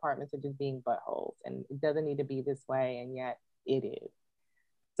other apartments are just being buttholes, and it doesn't need to be this way, and yet it is.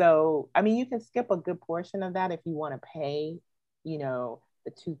 So, I mean, you can skip a good portion of that if you want to pay,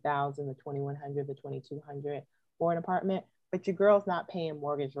 the 2,000, the 2,100, the 2,200 for an apartment, but your girl's not paying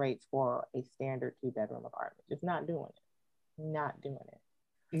mortgage rates for a standard 2-bedroom apartment. Just not doing it. Not doing it.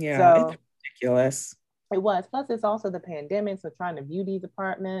 Yeah, so, it's ridiculous. It was. Plus, it's also the pandemic. So trying to view these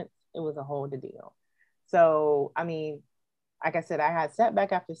apartments, it was a whole deal. So, I mean, like I said, I had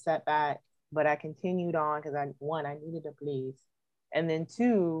setback after setback, but I continued on because I needed a place. And then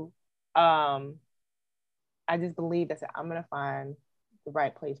two, I just believed, I said, I'm going to find the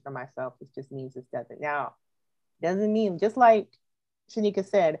right place for myself. It just means this doesn't. Now, doesn't mean, just like Shanika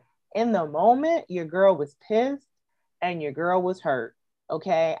said, in the moment, your girl was pissed and your girl was hurt.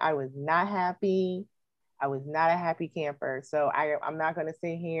 Okay. I was not happy. I was not a happy camper. So I'm not going to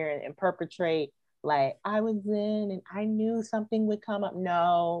sit here and perpetrate like I was in and I knew something would come up.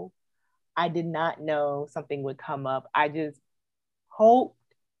 No, I did not know something would come up. I just hoped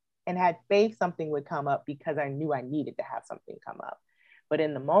and had faith something would come up because I knew I needed to have something come up. But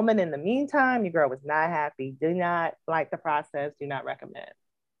in the moment, in the meantime, your girl was not happy. Do not like the process. Do not recommend.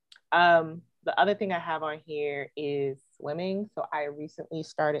 The other thing I have on here is swimming. So I recently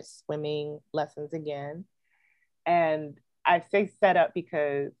started swimming lessons again. And I say set up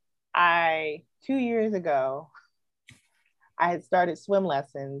because 2 years ago, I had started swim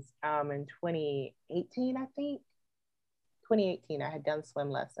lessons in 2018, I think. 2018, I had done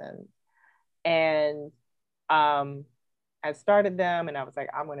swim lessons. And I started them and I was like,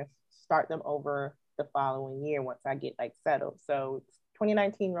 I'm going to start them over the following year once I get like settled. So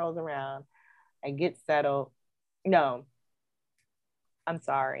 2019 rolls around, I get settled. No, I'm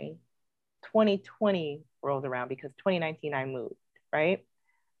sorry. 2020 rolls around because 2019 I moved, right?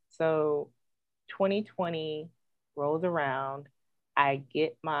 So 2020 rolls around. I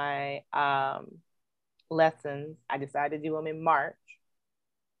get my lessons. I decided to do them in March.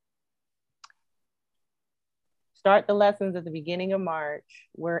 Start the lessons at the beginning of March.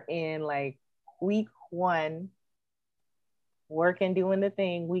 We're in like week 1, working, doing the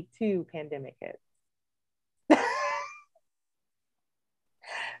thing. Week 2, pandemic hits.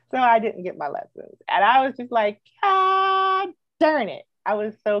 So I didn't get my lessons. And I was just like, God darn it. I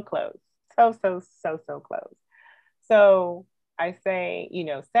was so close. So close. So I say,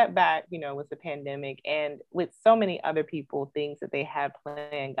 setback, with the pandemic and with so many other people, things that they had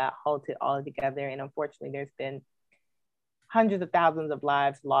planned got halted altogether. And unfortunately, there's been hundreds of thousands of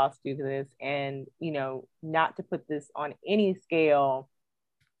lives lost due to this. And, not to put this on any scale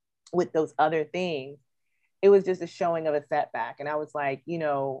with those other things, it was just a showing of a setback. And I was like,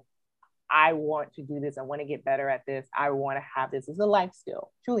 I want to do this. I want to get better at this. I want to have this as a life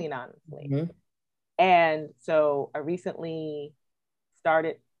skill, truly and honestly. Mm-hmm. And so I recently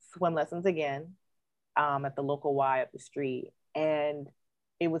started swim lessons again at the local Y up the street. And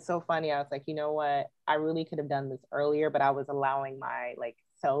it was so funny. I was like, you know what? I really could have done this earlier, but I was allowing my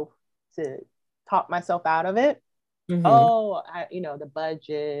self to talk myself out of it. Mm-hmm. The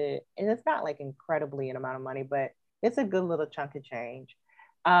budget, and it's not incredibly an amount of money, but it's a good little chunk of change.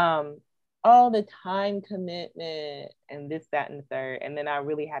 The time commitment and this, that, and the third. And then I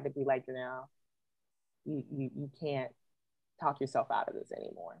really had to be like, you can't talk yourself out of this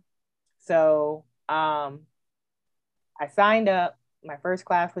anymore. So I signed up. My first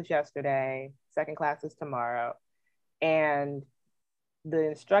class was yesterday. Second class is tomorrow. And the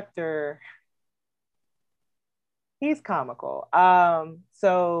instructor, he's comical.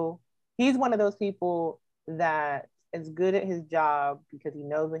 So he's one of those people that is good at his job because he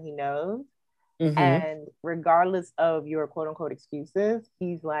knows what he knows. Mm-hmm. And regardless of your quote unquote excuses,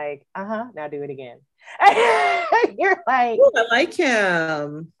 he's like, now do it again. You're like, ooh, I like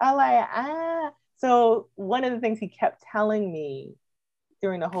him. I'm like, So one of the things he kept telling me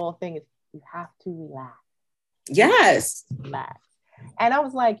during the whole thing is you have to relax. Yes. Relax. And I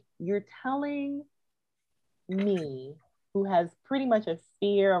was like, you're telling me, who has pretty much a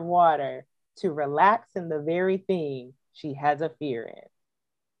fear of water, to relax in the very thing she has a fear in.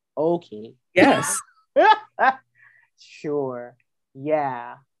 Okay. Yes. Sure.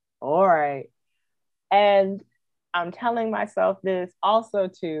 Yeah. All right. And I'm telling myself this also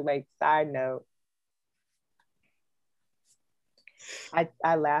to side note.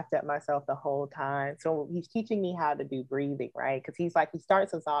 I laughed at myself the whole time. So he's teaching me how to do breathing, right? Because he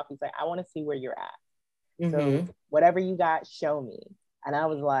starts us off. He's like, I want to see where you're at. Mm-hmm. So whatever you got, show me. And I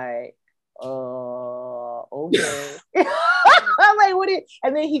was like, okay. I'm like, what is?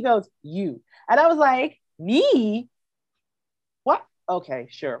 And then he goes, you. And I was like, me? What? Okay,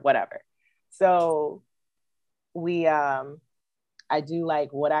 sure, whatever. So I do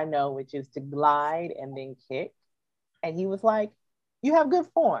what I know, which is to glide and then kick. And he was like, you have good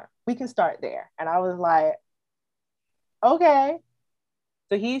form. We can start there. And I was like, okay.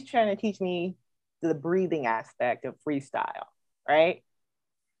 So he's trying to teach me the breathing aspect of freestyle, right?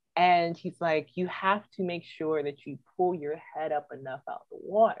 And he's like, you have to make sure that you pull your head up enough out the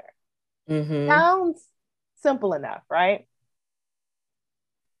water. Sounds simple enough, right?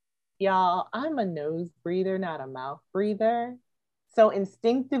 Y'all, I'm a nose breather, not a mouth breather. So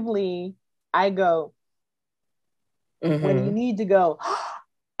instinctively, I go, when you need to go.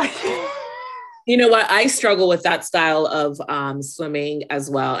 You know what? I struggle with that style of swimming as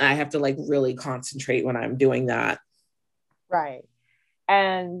well. And I have to like really concentrate when I'm doing that. Right.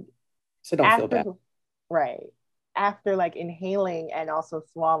 And so don't feel bad. Right. After like inhaling and also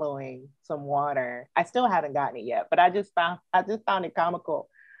swallowing some water, I still haven't gotten it yet, but I just found it comical.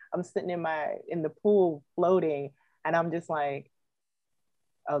 I'm sitting in the pool floating, and I'm just like,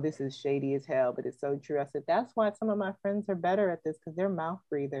 oh, this is shady as hell, but it's so true. I said, that's why some of my friends are better at this, because they're mouth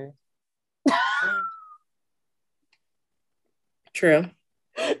breathers. True.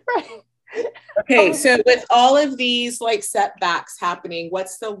 Right. Okay, so with all of these like setbacks happening, what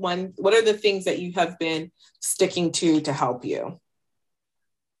are the things that you have been sticking to help you?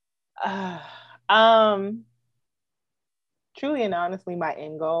 Truly and honestly, my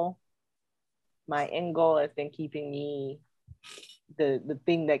end goal has been keeping me the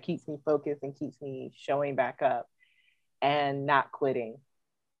thing that keeps me focused and keeps me showing back up and not quitting.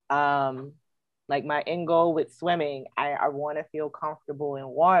 Like my end goal with swimming, I want to feel comfortable in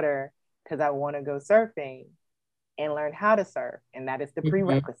water because I want to go surfing and learn how to surf, and that is the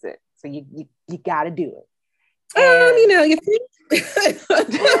prerequisite. So you got to do it. And, you think it's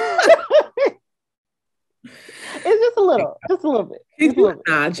just a little bit. Could you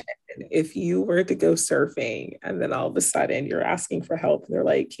imagine if you were to go surfing and then all of a sudden you're asking for help and they're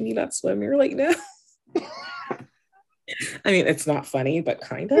like, can you not swim? You're like, no. I mean, it's not funny, but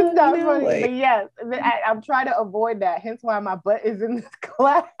kind of. It's not funny, like, but yes, I'm trying to avoid that. Hence why my butt is in this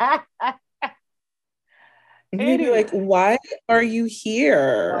class. You'd be like, why are you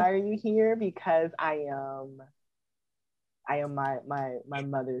here? Why are you here? Because I am my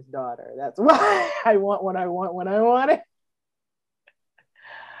mother's daughter. That's why I want what I want when I want it.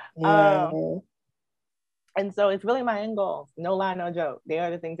 Yeah. And so it's really my end goals. No lie, no joke. They are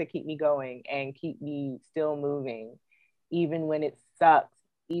the things that keep me going and keep me still moving, even when it sucks,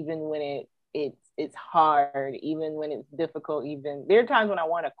 even when it's hard, even when it's difficult. Even there are times when I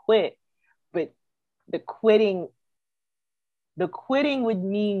want to quit, but the quitting would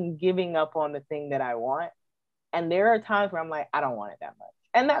mean giving up on the thing that I want. And there are times where I'm like, I don't want it that much,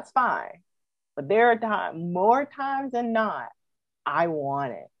 and that's fine. But there are more times than not, I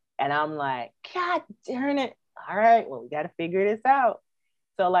want it. And I'm like, God darn it. All right, well, we got to figure this out.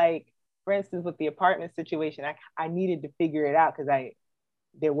 So like, for instance, with the apartment situation, I needed to figure it out because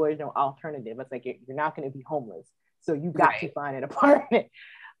there was no alternative. It's like, you're not going to be homeless. So you got to find an apartment.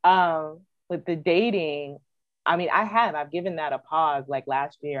 With the dating, I mean, I've given that a pause. Like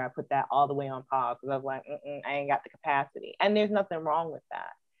last year, I put that all the way on pause because I was like, I ain't got the capacity. And there's nothing wrong with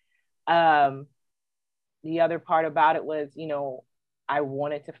that. The other part about it was, I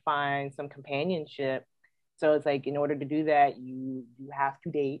wanted to find some companionship. So it's like, in order to do that, you have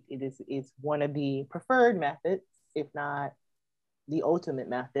to date. It's one of the preferred methods, if not the ultimate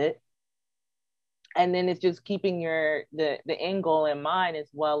method. And then it's just keeping the end goal in mind, as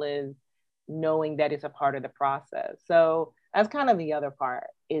well as knowing that it's a part of the process. So that's kind of the other part.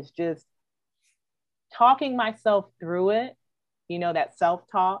 It's just talking myself through it, that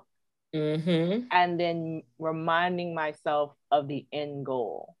self-talk. And then reminding myself of the end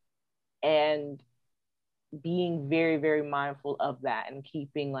goal and being very, very mindful of that and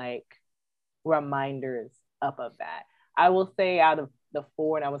keeping like reminders up of that. I will say, out of the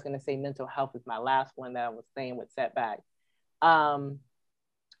 4, and I was going to say mental health is my last one that I was saying with setbacks. Out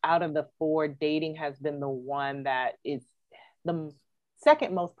of the 4, dating has been the one that is the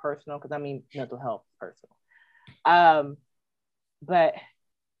second most personal, because I mean, mental health is personal. But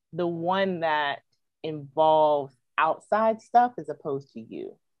the one that involves outside stuff as opposed to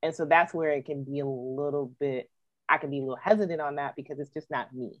you. And so that's where it can be I can be a little hesitant on that because it's just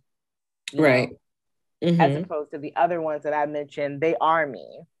not me. Right. As opposed to the other ones that I mentioned, they are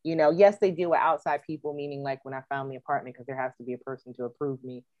me. Yes, they deal with outside people, meaning like when I found the apartment, because there has to be a person to approve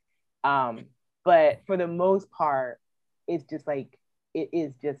me. But for the most part, it's just like, it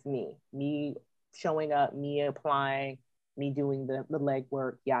is just me showing up, me applying, me doing the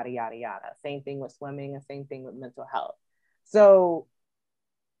legwork, yada, yada, yada. Same thing with swimming and same thing with mental health. So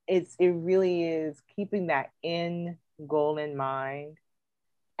it really is keeping that end goal in mind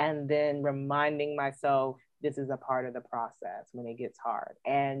and then reminding myself this is a part of the process when it gets hard,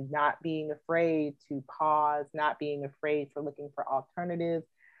 and not being afraid to pause, not being afraid for looking for alternatives,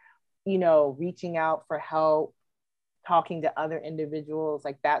 reaching out for help, talking to other individuals.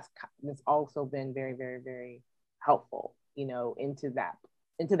 Like that's also been very, very, very helpful, into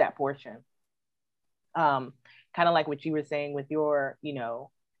that portion. Kind of like what you were saying with your,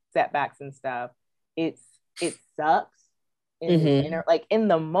 setbacks and stuff. It sucks in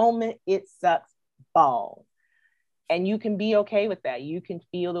the moment. It sucks balls. And you can be okay with that. You can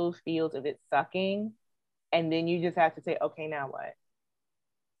feel those feels of it sucking. And then you just have to say, okay, now what?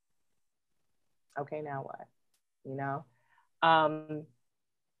 Okay, now what?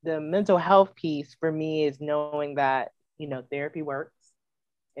 The mental health piece for me is knowing that, therapy works.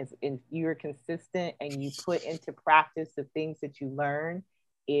 If you're consistent and you put into practice the things that you learn,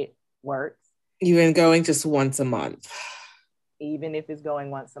 it works. Even going just once a month. Even if it's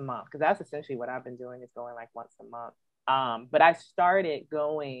going once a month, because that's essentially what I've been doing, is going like once a month. But I started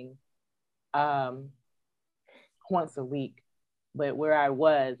going once a week, but where I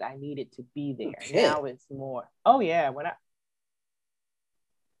needed to be there. Okay. Now it's more. Oh yeah, when I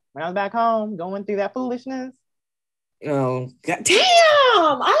was back home going through that foolishness. Oh God.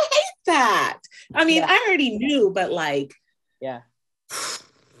 Damn, I hate that. I mean, I already knew, but like, yeah,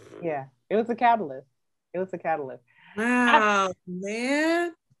 it was a catalyst. Wow,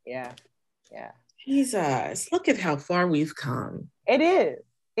 man. Yeah. Jesus, look at how far we've come. It is.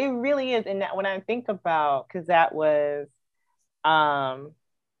 It really is. And that, when I think about, because that was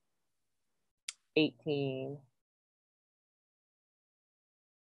 18.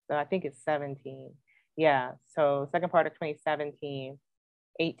 So I think it's 17. Yeah. So second part of 2017,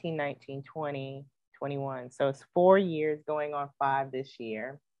 18, 19, 20, 21. So it's 4 years going on 5 this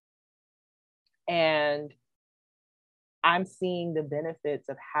year. And I'm seeing the benefits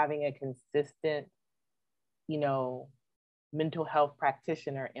of having a consistent, mental health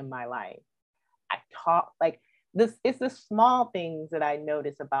practitioner in my life. I talk like this, it's the small things that I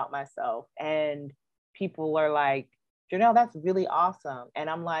notice about myself. And people are like, Janelle, that's really awesome. And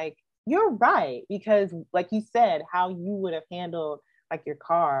I'm like, you're right. Because like you said, how you would have handled like your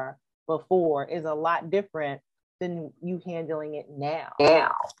car before is a lot different than you handling it now.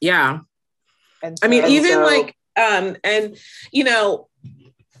 Yeah. And I mean, even like, and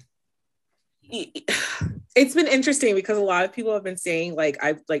it's been interesting because a lot of people have been saying like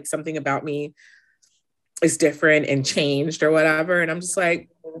something about me is different and changed or whatever. And I'm just like,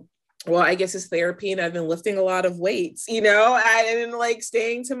 well, I guess it's therapy, and I've been lifting a lot of weights, and like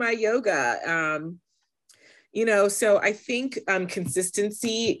staying to my yoga. So I think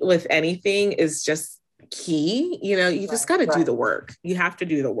consistency with anything is just key. You just got to do the work. You have to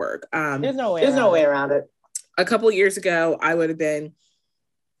do the work. There's no way around it. A couple of years ago, I would have been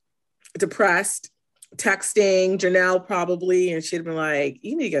depressed, texting Janelle probably, and she'd been like,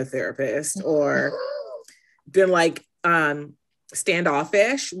 you need to go to a therapist, or been like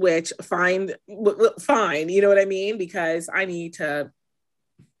standoffish, which fine, you know what I mean? Because I need to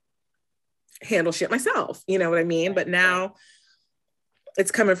handle shit myself, you know what I mean? But now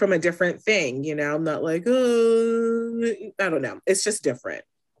it's coming from a different thing, I'm not like, oh, I don't know. It's just different.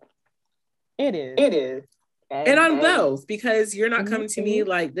 It is. And on both, because you're not coming to me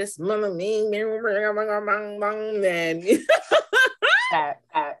like this, and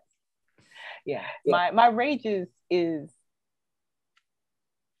yeah. My rage is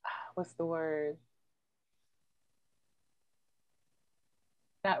what's the word?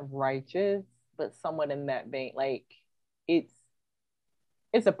 Not righteous, but somewhat in that vein. Like it's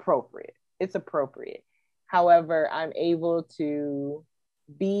appropriate. It's appropriate. However, I'm able to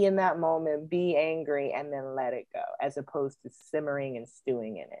be in that moment, be angry, and then let it go, as opposed to simmering and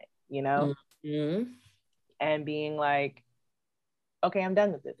stewing in it, Mm-hmm. And being like, okay, I'm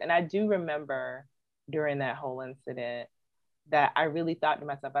done with this. And I do remember during that whole incident that I really thought to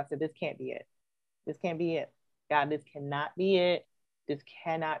myself, I said, this can't be it. This can't be it. God, this cannot be it. This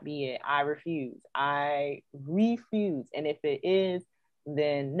cannot be it. I refuse. And if it is,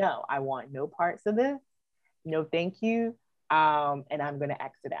 then no, I want no parts of this. No, thank you. And I'm going to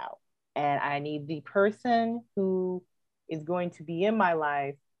exit out. And I need the person who is going to be in my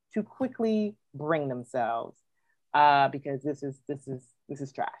life to quickly bring themselves, because this is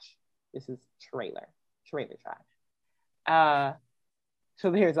trash. This is trailer trash.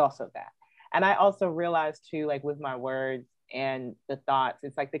 So there's also that. And I also realized too, like with my words and the thoughts,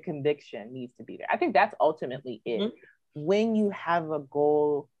 it's like the conviction needs to be there. I think that's ultimately it. Mm-hmm. When you have a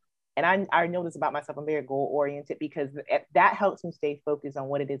goal, and I know this about myself, I'm very goal oriented, because that helps me stay focused on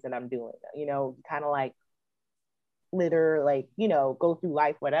what it is that I'm doing. Kind of like litter, like, go through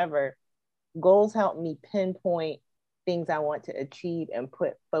life, whatever. Goals help me pinpoint things I want to achieve and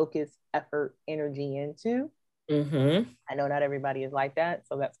put focus, effort, energy into. I know not everybody is like that,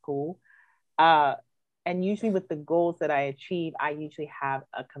 so that's cool. And usually with the goals that I achieve, I usually have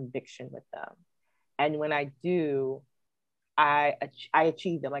a conviction with them. And when I do, I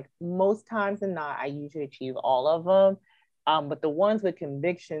achieve them. Like most times than not, I usually achieve all of them. But the ones with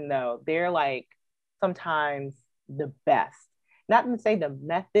conviction, though, they're like sometimes the best. Not to say the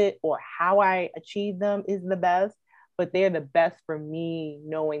method or how I achieve them is the best, but they're the best for me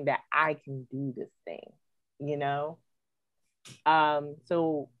knowing that I can do this thing, you know?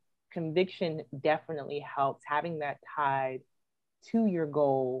 So conviction definitely helps, having that tied to your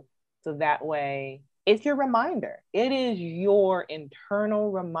goal. So that way it's your reminder. It is your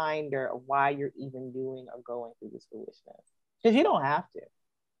internal reminder of why you're even doing or going through this foolishness. Because you don't have to.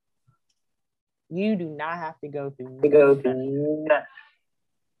 You do not have to go through that.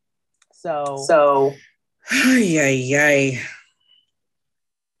 So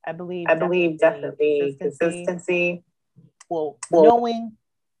I believe definitely consistency. Well, knowing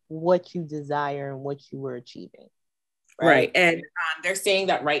what you desire and what you were achieving. Right. And they're saying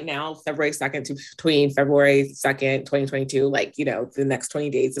that right now, February 2nd to between February 2nd, 2022, like, you know, the next 20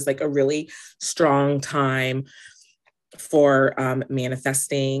 days is like a really strong time for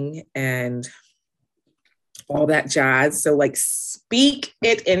manifesting and all that jazz. So like speak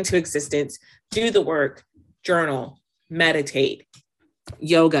it into existence, do the work, journal, meditate,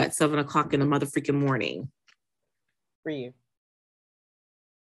 yoga at 7 o'clock in the motherfucking morning. For you.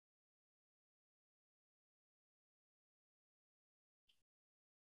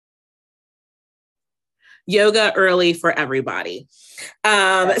 Yoga early for everybody.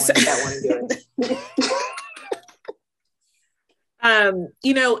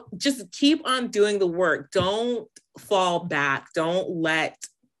 You know, just keep on doing the work. Don't fall back. Don't let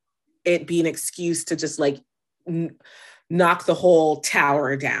it be an excuse to just like knock the whole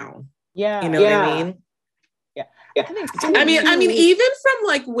tower down. Yeah. You know what I mean? Yeah. I mean, even from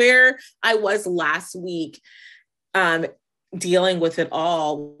like where I was last week, dealing with it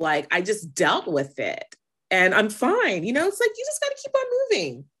all, like I just dealt with it and I'm fine. You know, it's like, you just got to keep on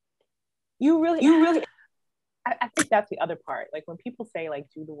moving. You really, I think that's the other part. Like when people say like,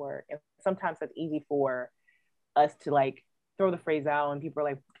 do the work, and sometimes it's easy for us to like throw the phrase out and people are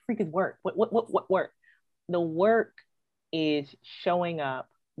like, what the freak is work? What work? The work is showing up.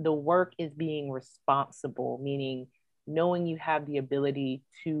 The work is being responsible, meaning knowing you have the ability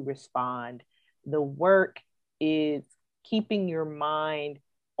to respond. The work is keeping your mind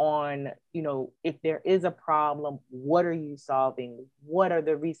on, you know, if there is a problem, what are you solving? What are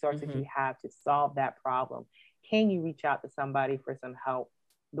the resources you have to solve that problem? Can you reach out to somebody for some help?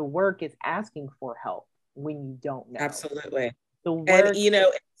 The work is asking for help when you don't know. Absolutely. The work, and you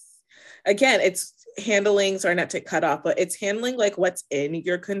know, it's handling, sorry not to cut off, but it's handling like what's in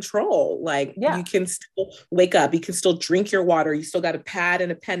your control. Like you can still wake up, you can still drink your water, you still got a pad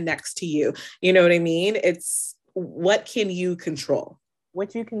and a pen next to you. You know what I mean? It's what can you control?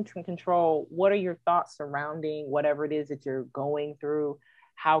 What you can control. What are your thoughts surrounding whatever it is that you're going through?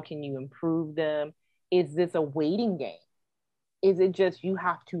 How can you improve them? Is this a waiting game? Is it just you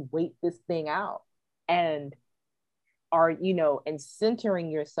have to wait this thing out? And are, you know, and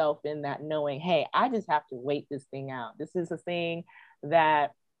centering yourself in that, knowing, hey, I just have to wait this thing out. This is a thing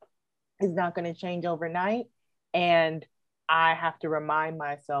that is not going to change overnight. And I have to remind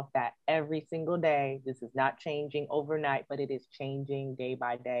myself that every single day, this is not changing overnight, but it is changing day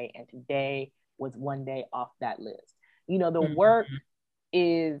by day. And today was one day off that list. You know, the work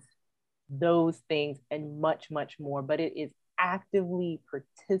is those things and much, much more, but it is actively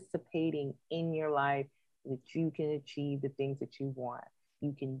participating in your life that you can achieve the things that you want.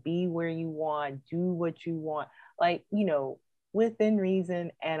 You can be where you want, do what you want, like, you know, within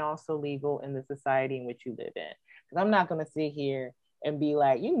reason and also legal in the society in which you live in. Because I'm not going to sit here and be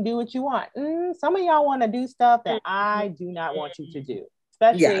like, you can do what you want. Some of y'all want to do stuff that I do not want you to do,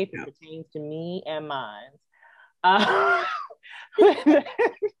 especially if it pertains to me and mine.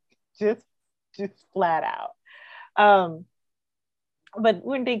 Just flat out. But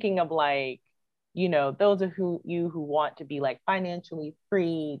we're thinking of like, you know, those of you who want to be like financially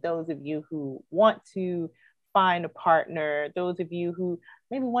free, those of you who want to find a partner, those of you who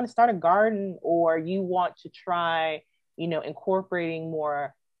maybe want to start a garden, or you want to try, you know, incorporating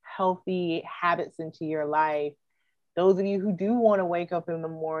more healthy habits into your life. Those of you who do want to wake up in the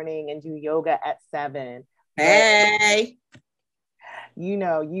morning and do yoga at 7. Hey, you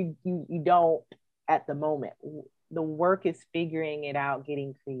know, you don't at the moment. The work is figuring it out,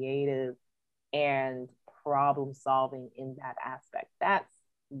 getting creative and problem solving in that aspect. That's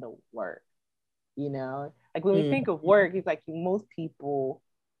the work. you know? Like when we think of work, it's like most people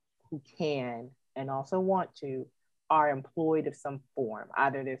who can and also want to are employed of some form.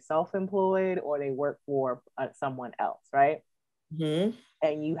 Either they're self-employed or they work for someone else, right? Mm-hmm.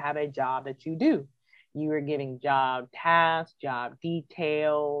 And you have a job that you do. You are giving job tasks, job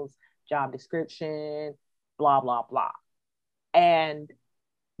details, job description, blah, blah, blah. And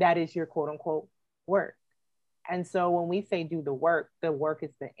that is your quote unquote work. And so when we say do the work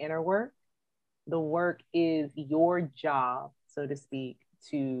is the inner work. The work is your job, so to speak,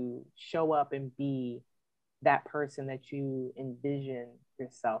 to show up and be that person that you envision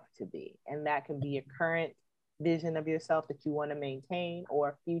yourself to be. And that can be a current vision of yourself that you want to maintain, or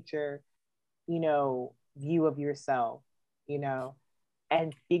a future, view of yourself,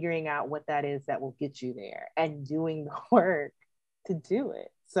 and figuring out what that is that will get you there and doing the work to do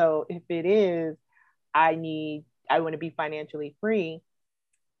it. So if it is, I want to be financially free,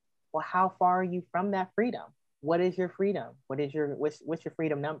 well, how far are you from that freedom? What is your freedom? What's your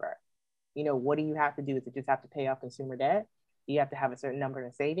freedom number? What do you have to do? Is it just have to pay off consumer debt? Do you have to have a certain number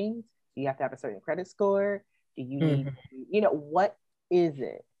in savings? Do you have to have a certain credit score? Do you need, what is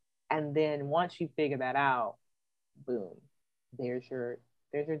it? And then once you figure that out, boom, there's your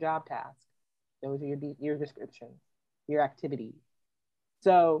job task. Those are your descriptions, your activities.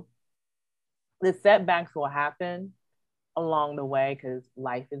 So the setbacks will happen along the way because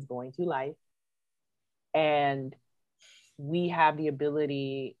life is going to life. And we have the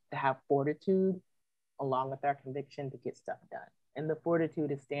ability to have fortitude along with our conviction to get stuff done. And the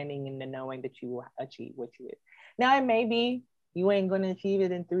fortitude is standing in the knowing that you will achieve what you is. Now, it may be you ain't going to achieve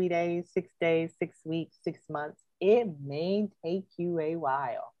it in 3 days, 6 days, 6 weeks, 6 months. It may take you a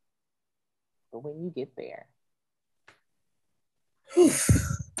while. But when you get there,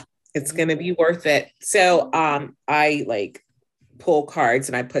 it's going to be worth it. So I pull cards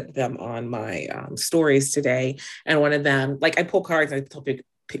and I put them on my stories today. And one of them, I pull cards and I tell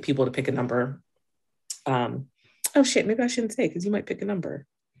people to pick a number. Oh shit, maybe I shouldn't say because you might pick a number.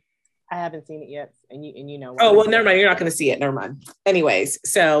 I haven't seen it yet. And you know. Oh, well, never mind. You're not going to see it. Never mind. Anyways,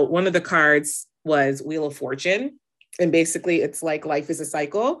 so one of the cards was Wheel of Fortune. And basically it's like life is a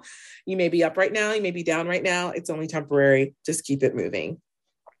cycle. You may be up right now. You may be down right now. It's only temporary. Just keep it moving.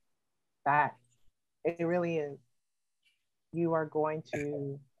 That it really is.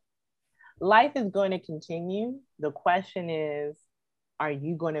 Life is going to continue. The question is, are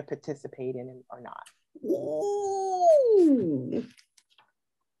you going to participate in it or not? Ooh.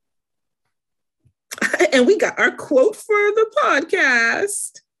 And we got our quote for the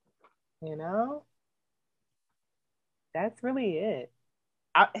podcast. That's really it.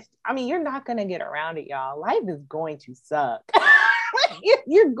 I mean, you're not going to get around it, y'all. Life is going to suck.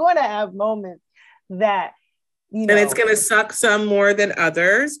 You're going to have moments that, and it's going to suck some more than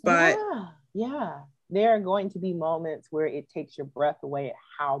others, but yeah, there are going to be moments where it takes your breath away at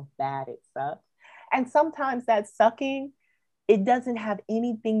how bad it sucks. And sometimes that sucking, it doesn't have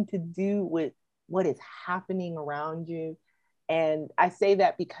anything to do with what is happening around you. And I say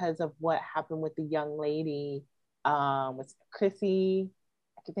that because of what happened with the young lady, with Chrissy.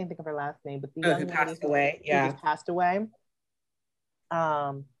 I can't think of her last name, but the young lady passed away. Yeah, who just passed away.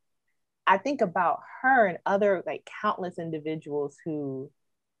 I think about her and other countless individuals who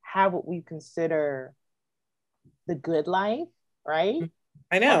have what we consider the good life, right?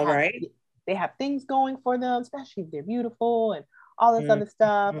 I know, right? They have things going for them, especially if they're beautiful and all this other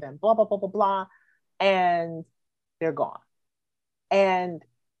stuff and blah, blah, blah, blah, blah. And they're gone. And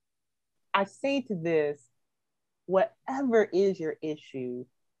I say to this, whatever is your issue,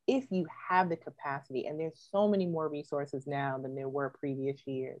 if you have the capacity, and there's so many more resources now than there were previous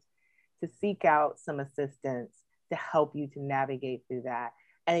years, to seek out some assistance to help you to navigate through that.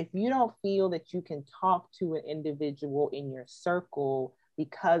 And if you don't feel that you can talk to an individual in your circle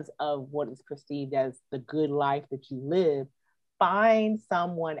because of what is perceived as the good life that you live, find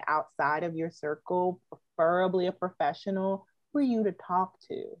someone outside of your circle, preferably a professional, for you to talk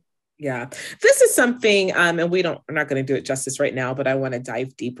to. Yeah, this is something, and we're not going to do it justice right now, but I want to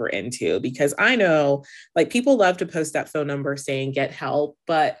dive deeper into, because I know people love to post that phone number saying get help,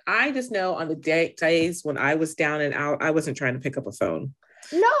 but I just know on the days when I was down and out, I wasn't trying to pick up a phone.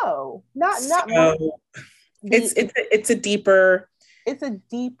 No, not. It's a deeper thing,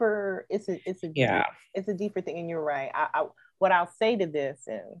 and you're right. What I'll say to this,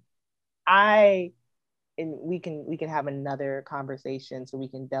 and we can have another conversation so we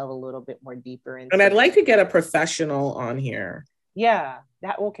can delve a little bit more deeper into. And I'd like to get a professional on here. Yeah,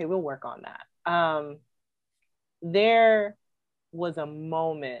 we'll work on that. There was a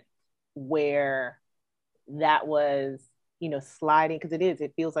moment where that was sliding, because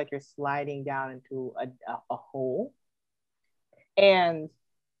it feels like you're sliding down into a hole. And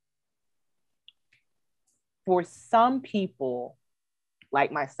for some people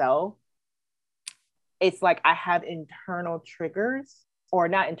like myself, it's like I have internal triggers, or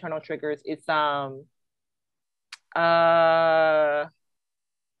not internal triggers. It's what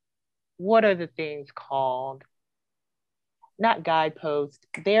are the things called? Not guideposts.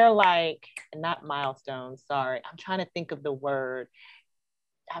 They're like, not milestones. Sorry. I'm trying to think of the word.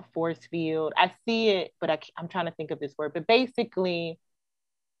 Force field. I see it, but I'm trying to think of this word. But basically,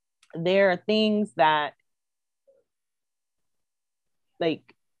 there are things that,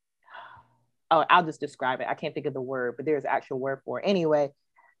 like, oh, I'll just describe it. I can't think of the word, but there's an actual word for it. Anyway,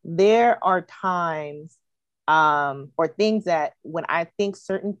 there are times or things that when I think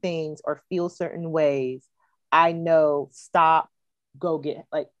certain things or feel certain ways, I know, stop, go get,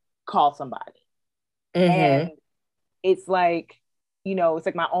 like, call somebody. Mm-hmm. And it's like, it's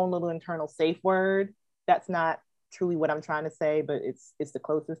like my own little internal safe word. That's not truly what I'm trying to say, but it's the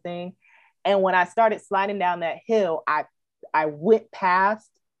closest thing. And when I started sliding down that hill, I went past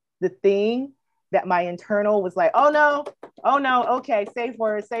the thing that my internal was like, oh no, okay, safe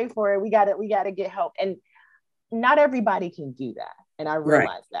word. We gotta get help. And not everybody can do that. And I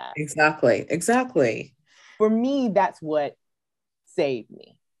realized that. Exactly. For me, that's what saved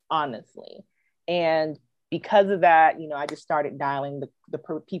me, honestly. And because of that, I just started dialing the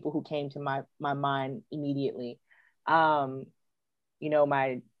people who came to my mind immediately. I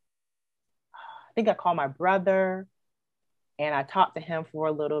think I called my brother, and I talked to him for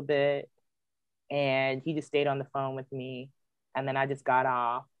a little bit, and he just stayed on the phone with me. And then I just got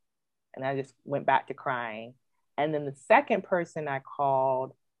off, and I just went back to crying. And then the second person I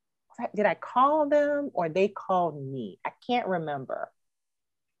called, did I call them or they called me? I can't remember.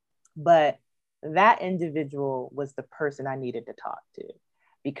 But that individual was the person I needed to talk to,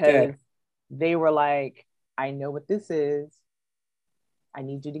 because they were like, I know what this is. I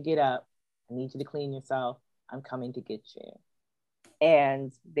need you to get up. I need you to clean yourself. I'm coming to get you.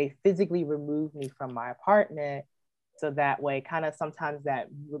 And they physically removed me from my apartment. So that way, kind of sometimes that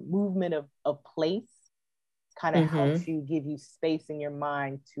movement of place kind of helps you, give you space in your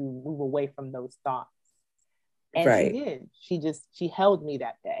mind to move away from those thoughts. And she did. She held me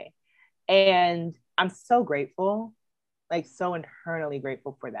that day. And I'm so grateful, like so internally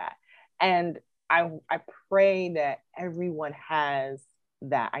grateful for that. And I pray that everyone has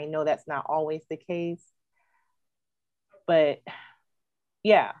that. I know that's not always the case, but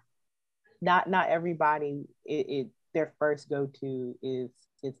yeah, not everybody, their first go-to is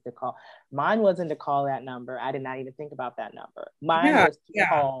to call. Mine wasn't to call that number. I did not even think about that number. Mine was to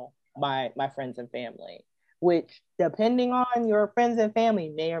call my friends and family, which, depending on your friends and family,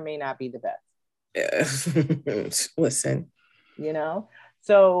 may or may not be the best. Listen,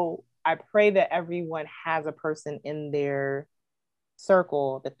 so I pray that everyone has a person in their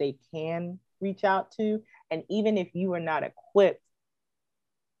circle that they can reach out to. And even if you are not equipped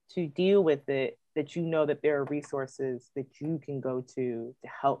to deal with it, that that there are resources that you can go to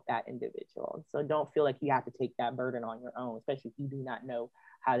help that individual. So don't feel like you have to take that burden on your own, especially if you do not know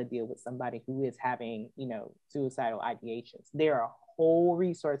how to deal with somebody who is having, suicidal ideations. There are whole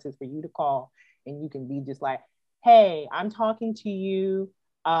resources for you to call, and you can be just like, hey, I'm talking to you.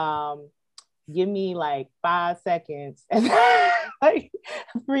 Give me like 5 seconds and like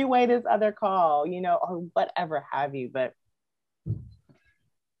freeway this other call, or whatever have you. But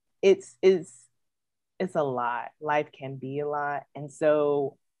it's a lot. Life can be a lot. And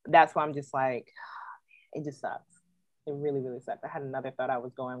so that's why I'm just like, it just sucks. It really, really sucks. I had another thought I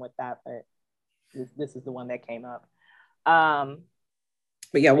was going with that, but this is the one that came up.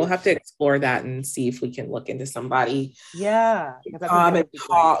 But yeah, we'll have to explore that and see if we can look into somebody. Yeah. And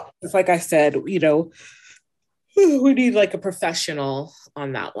talk. It's like I said, we need like a professional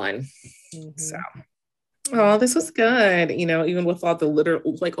on that one. Mm-hmm. So. Oh, this was good. Even with all the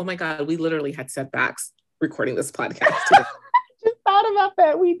literal, like, oh my God, we literally had setbacks recording this podcast today. Just thought about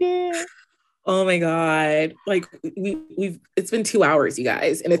that. We did. Oh my God. Like it's been 2 hours, you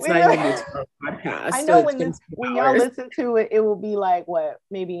guys, and it's not even a 2 hour podcast. I know when y'all listen to it, it will be like what,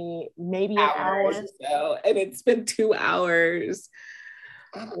 maybe an hour or so. And it's been 2 hours.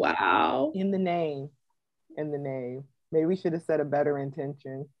 Wow. In the name. Maybe we should have set a better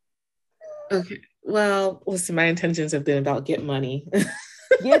intention. Okay. Well, listen, my intentions have been about get money.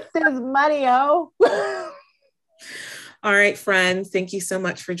 Get this money, oh. All right, friends. Thank you so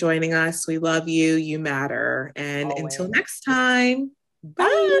much for joining us. We love you. You matter. And always. Until next time,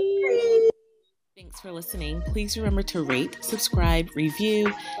 bye. Thanks for listening. Please remember to rate, subscribe,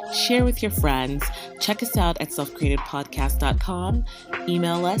 review, share with your friends. Check us out at selfcreatedpodcast.com.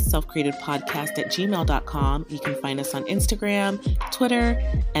 Email us selfcreatedpodcast@gmail.com. You can find us on Instagram, Twitter,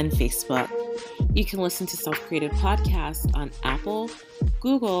 and Facebook. You can listen to Self-Created Podcast on Apple,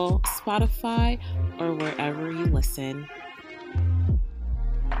 Google, Spotify, or wherever you listen.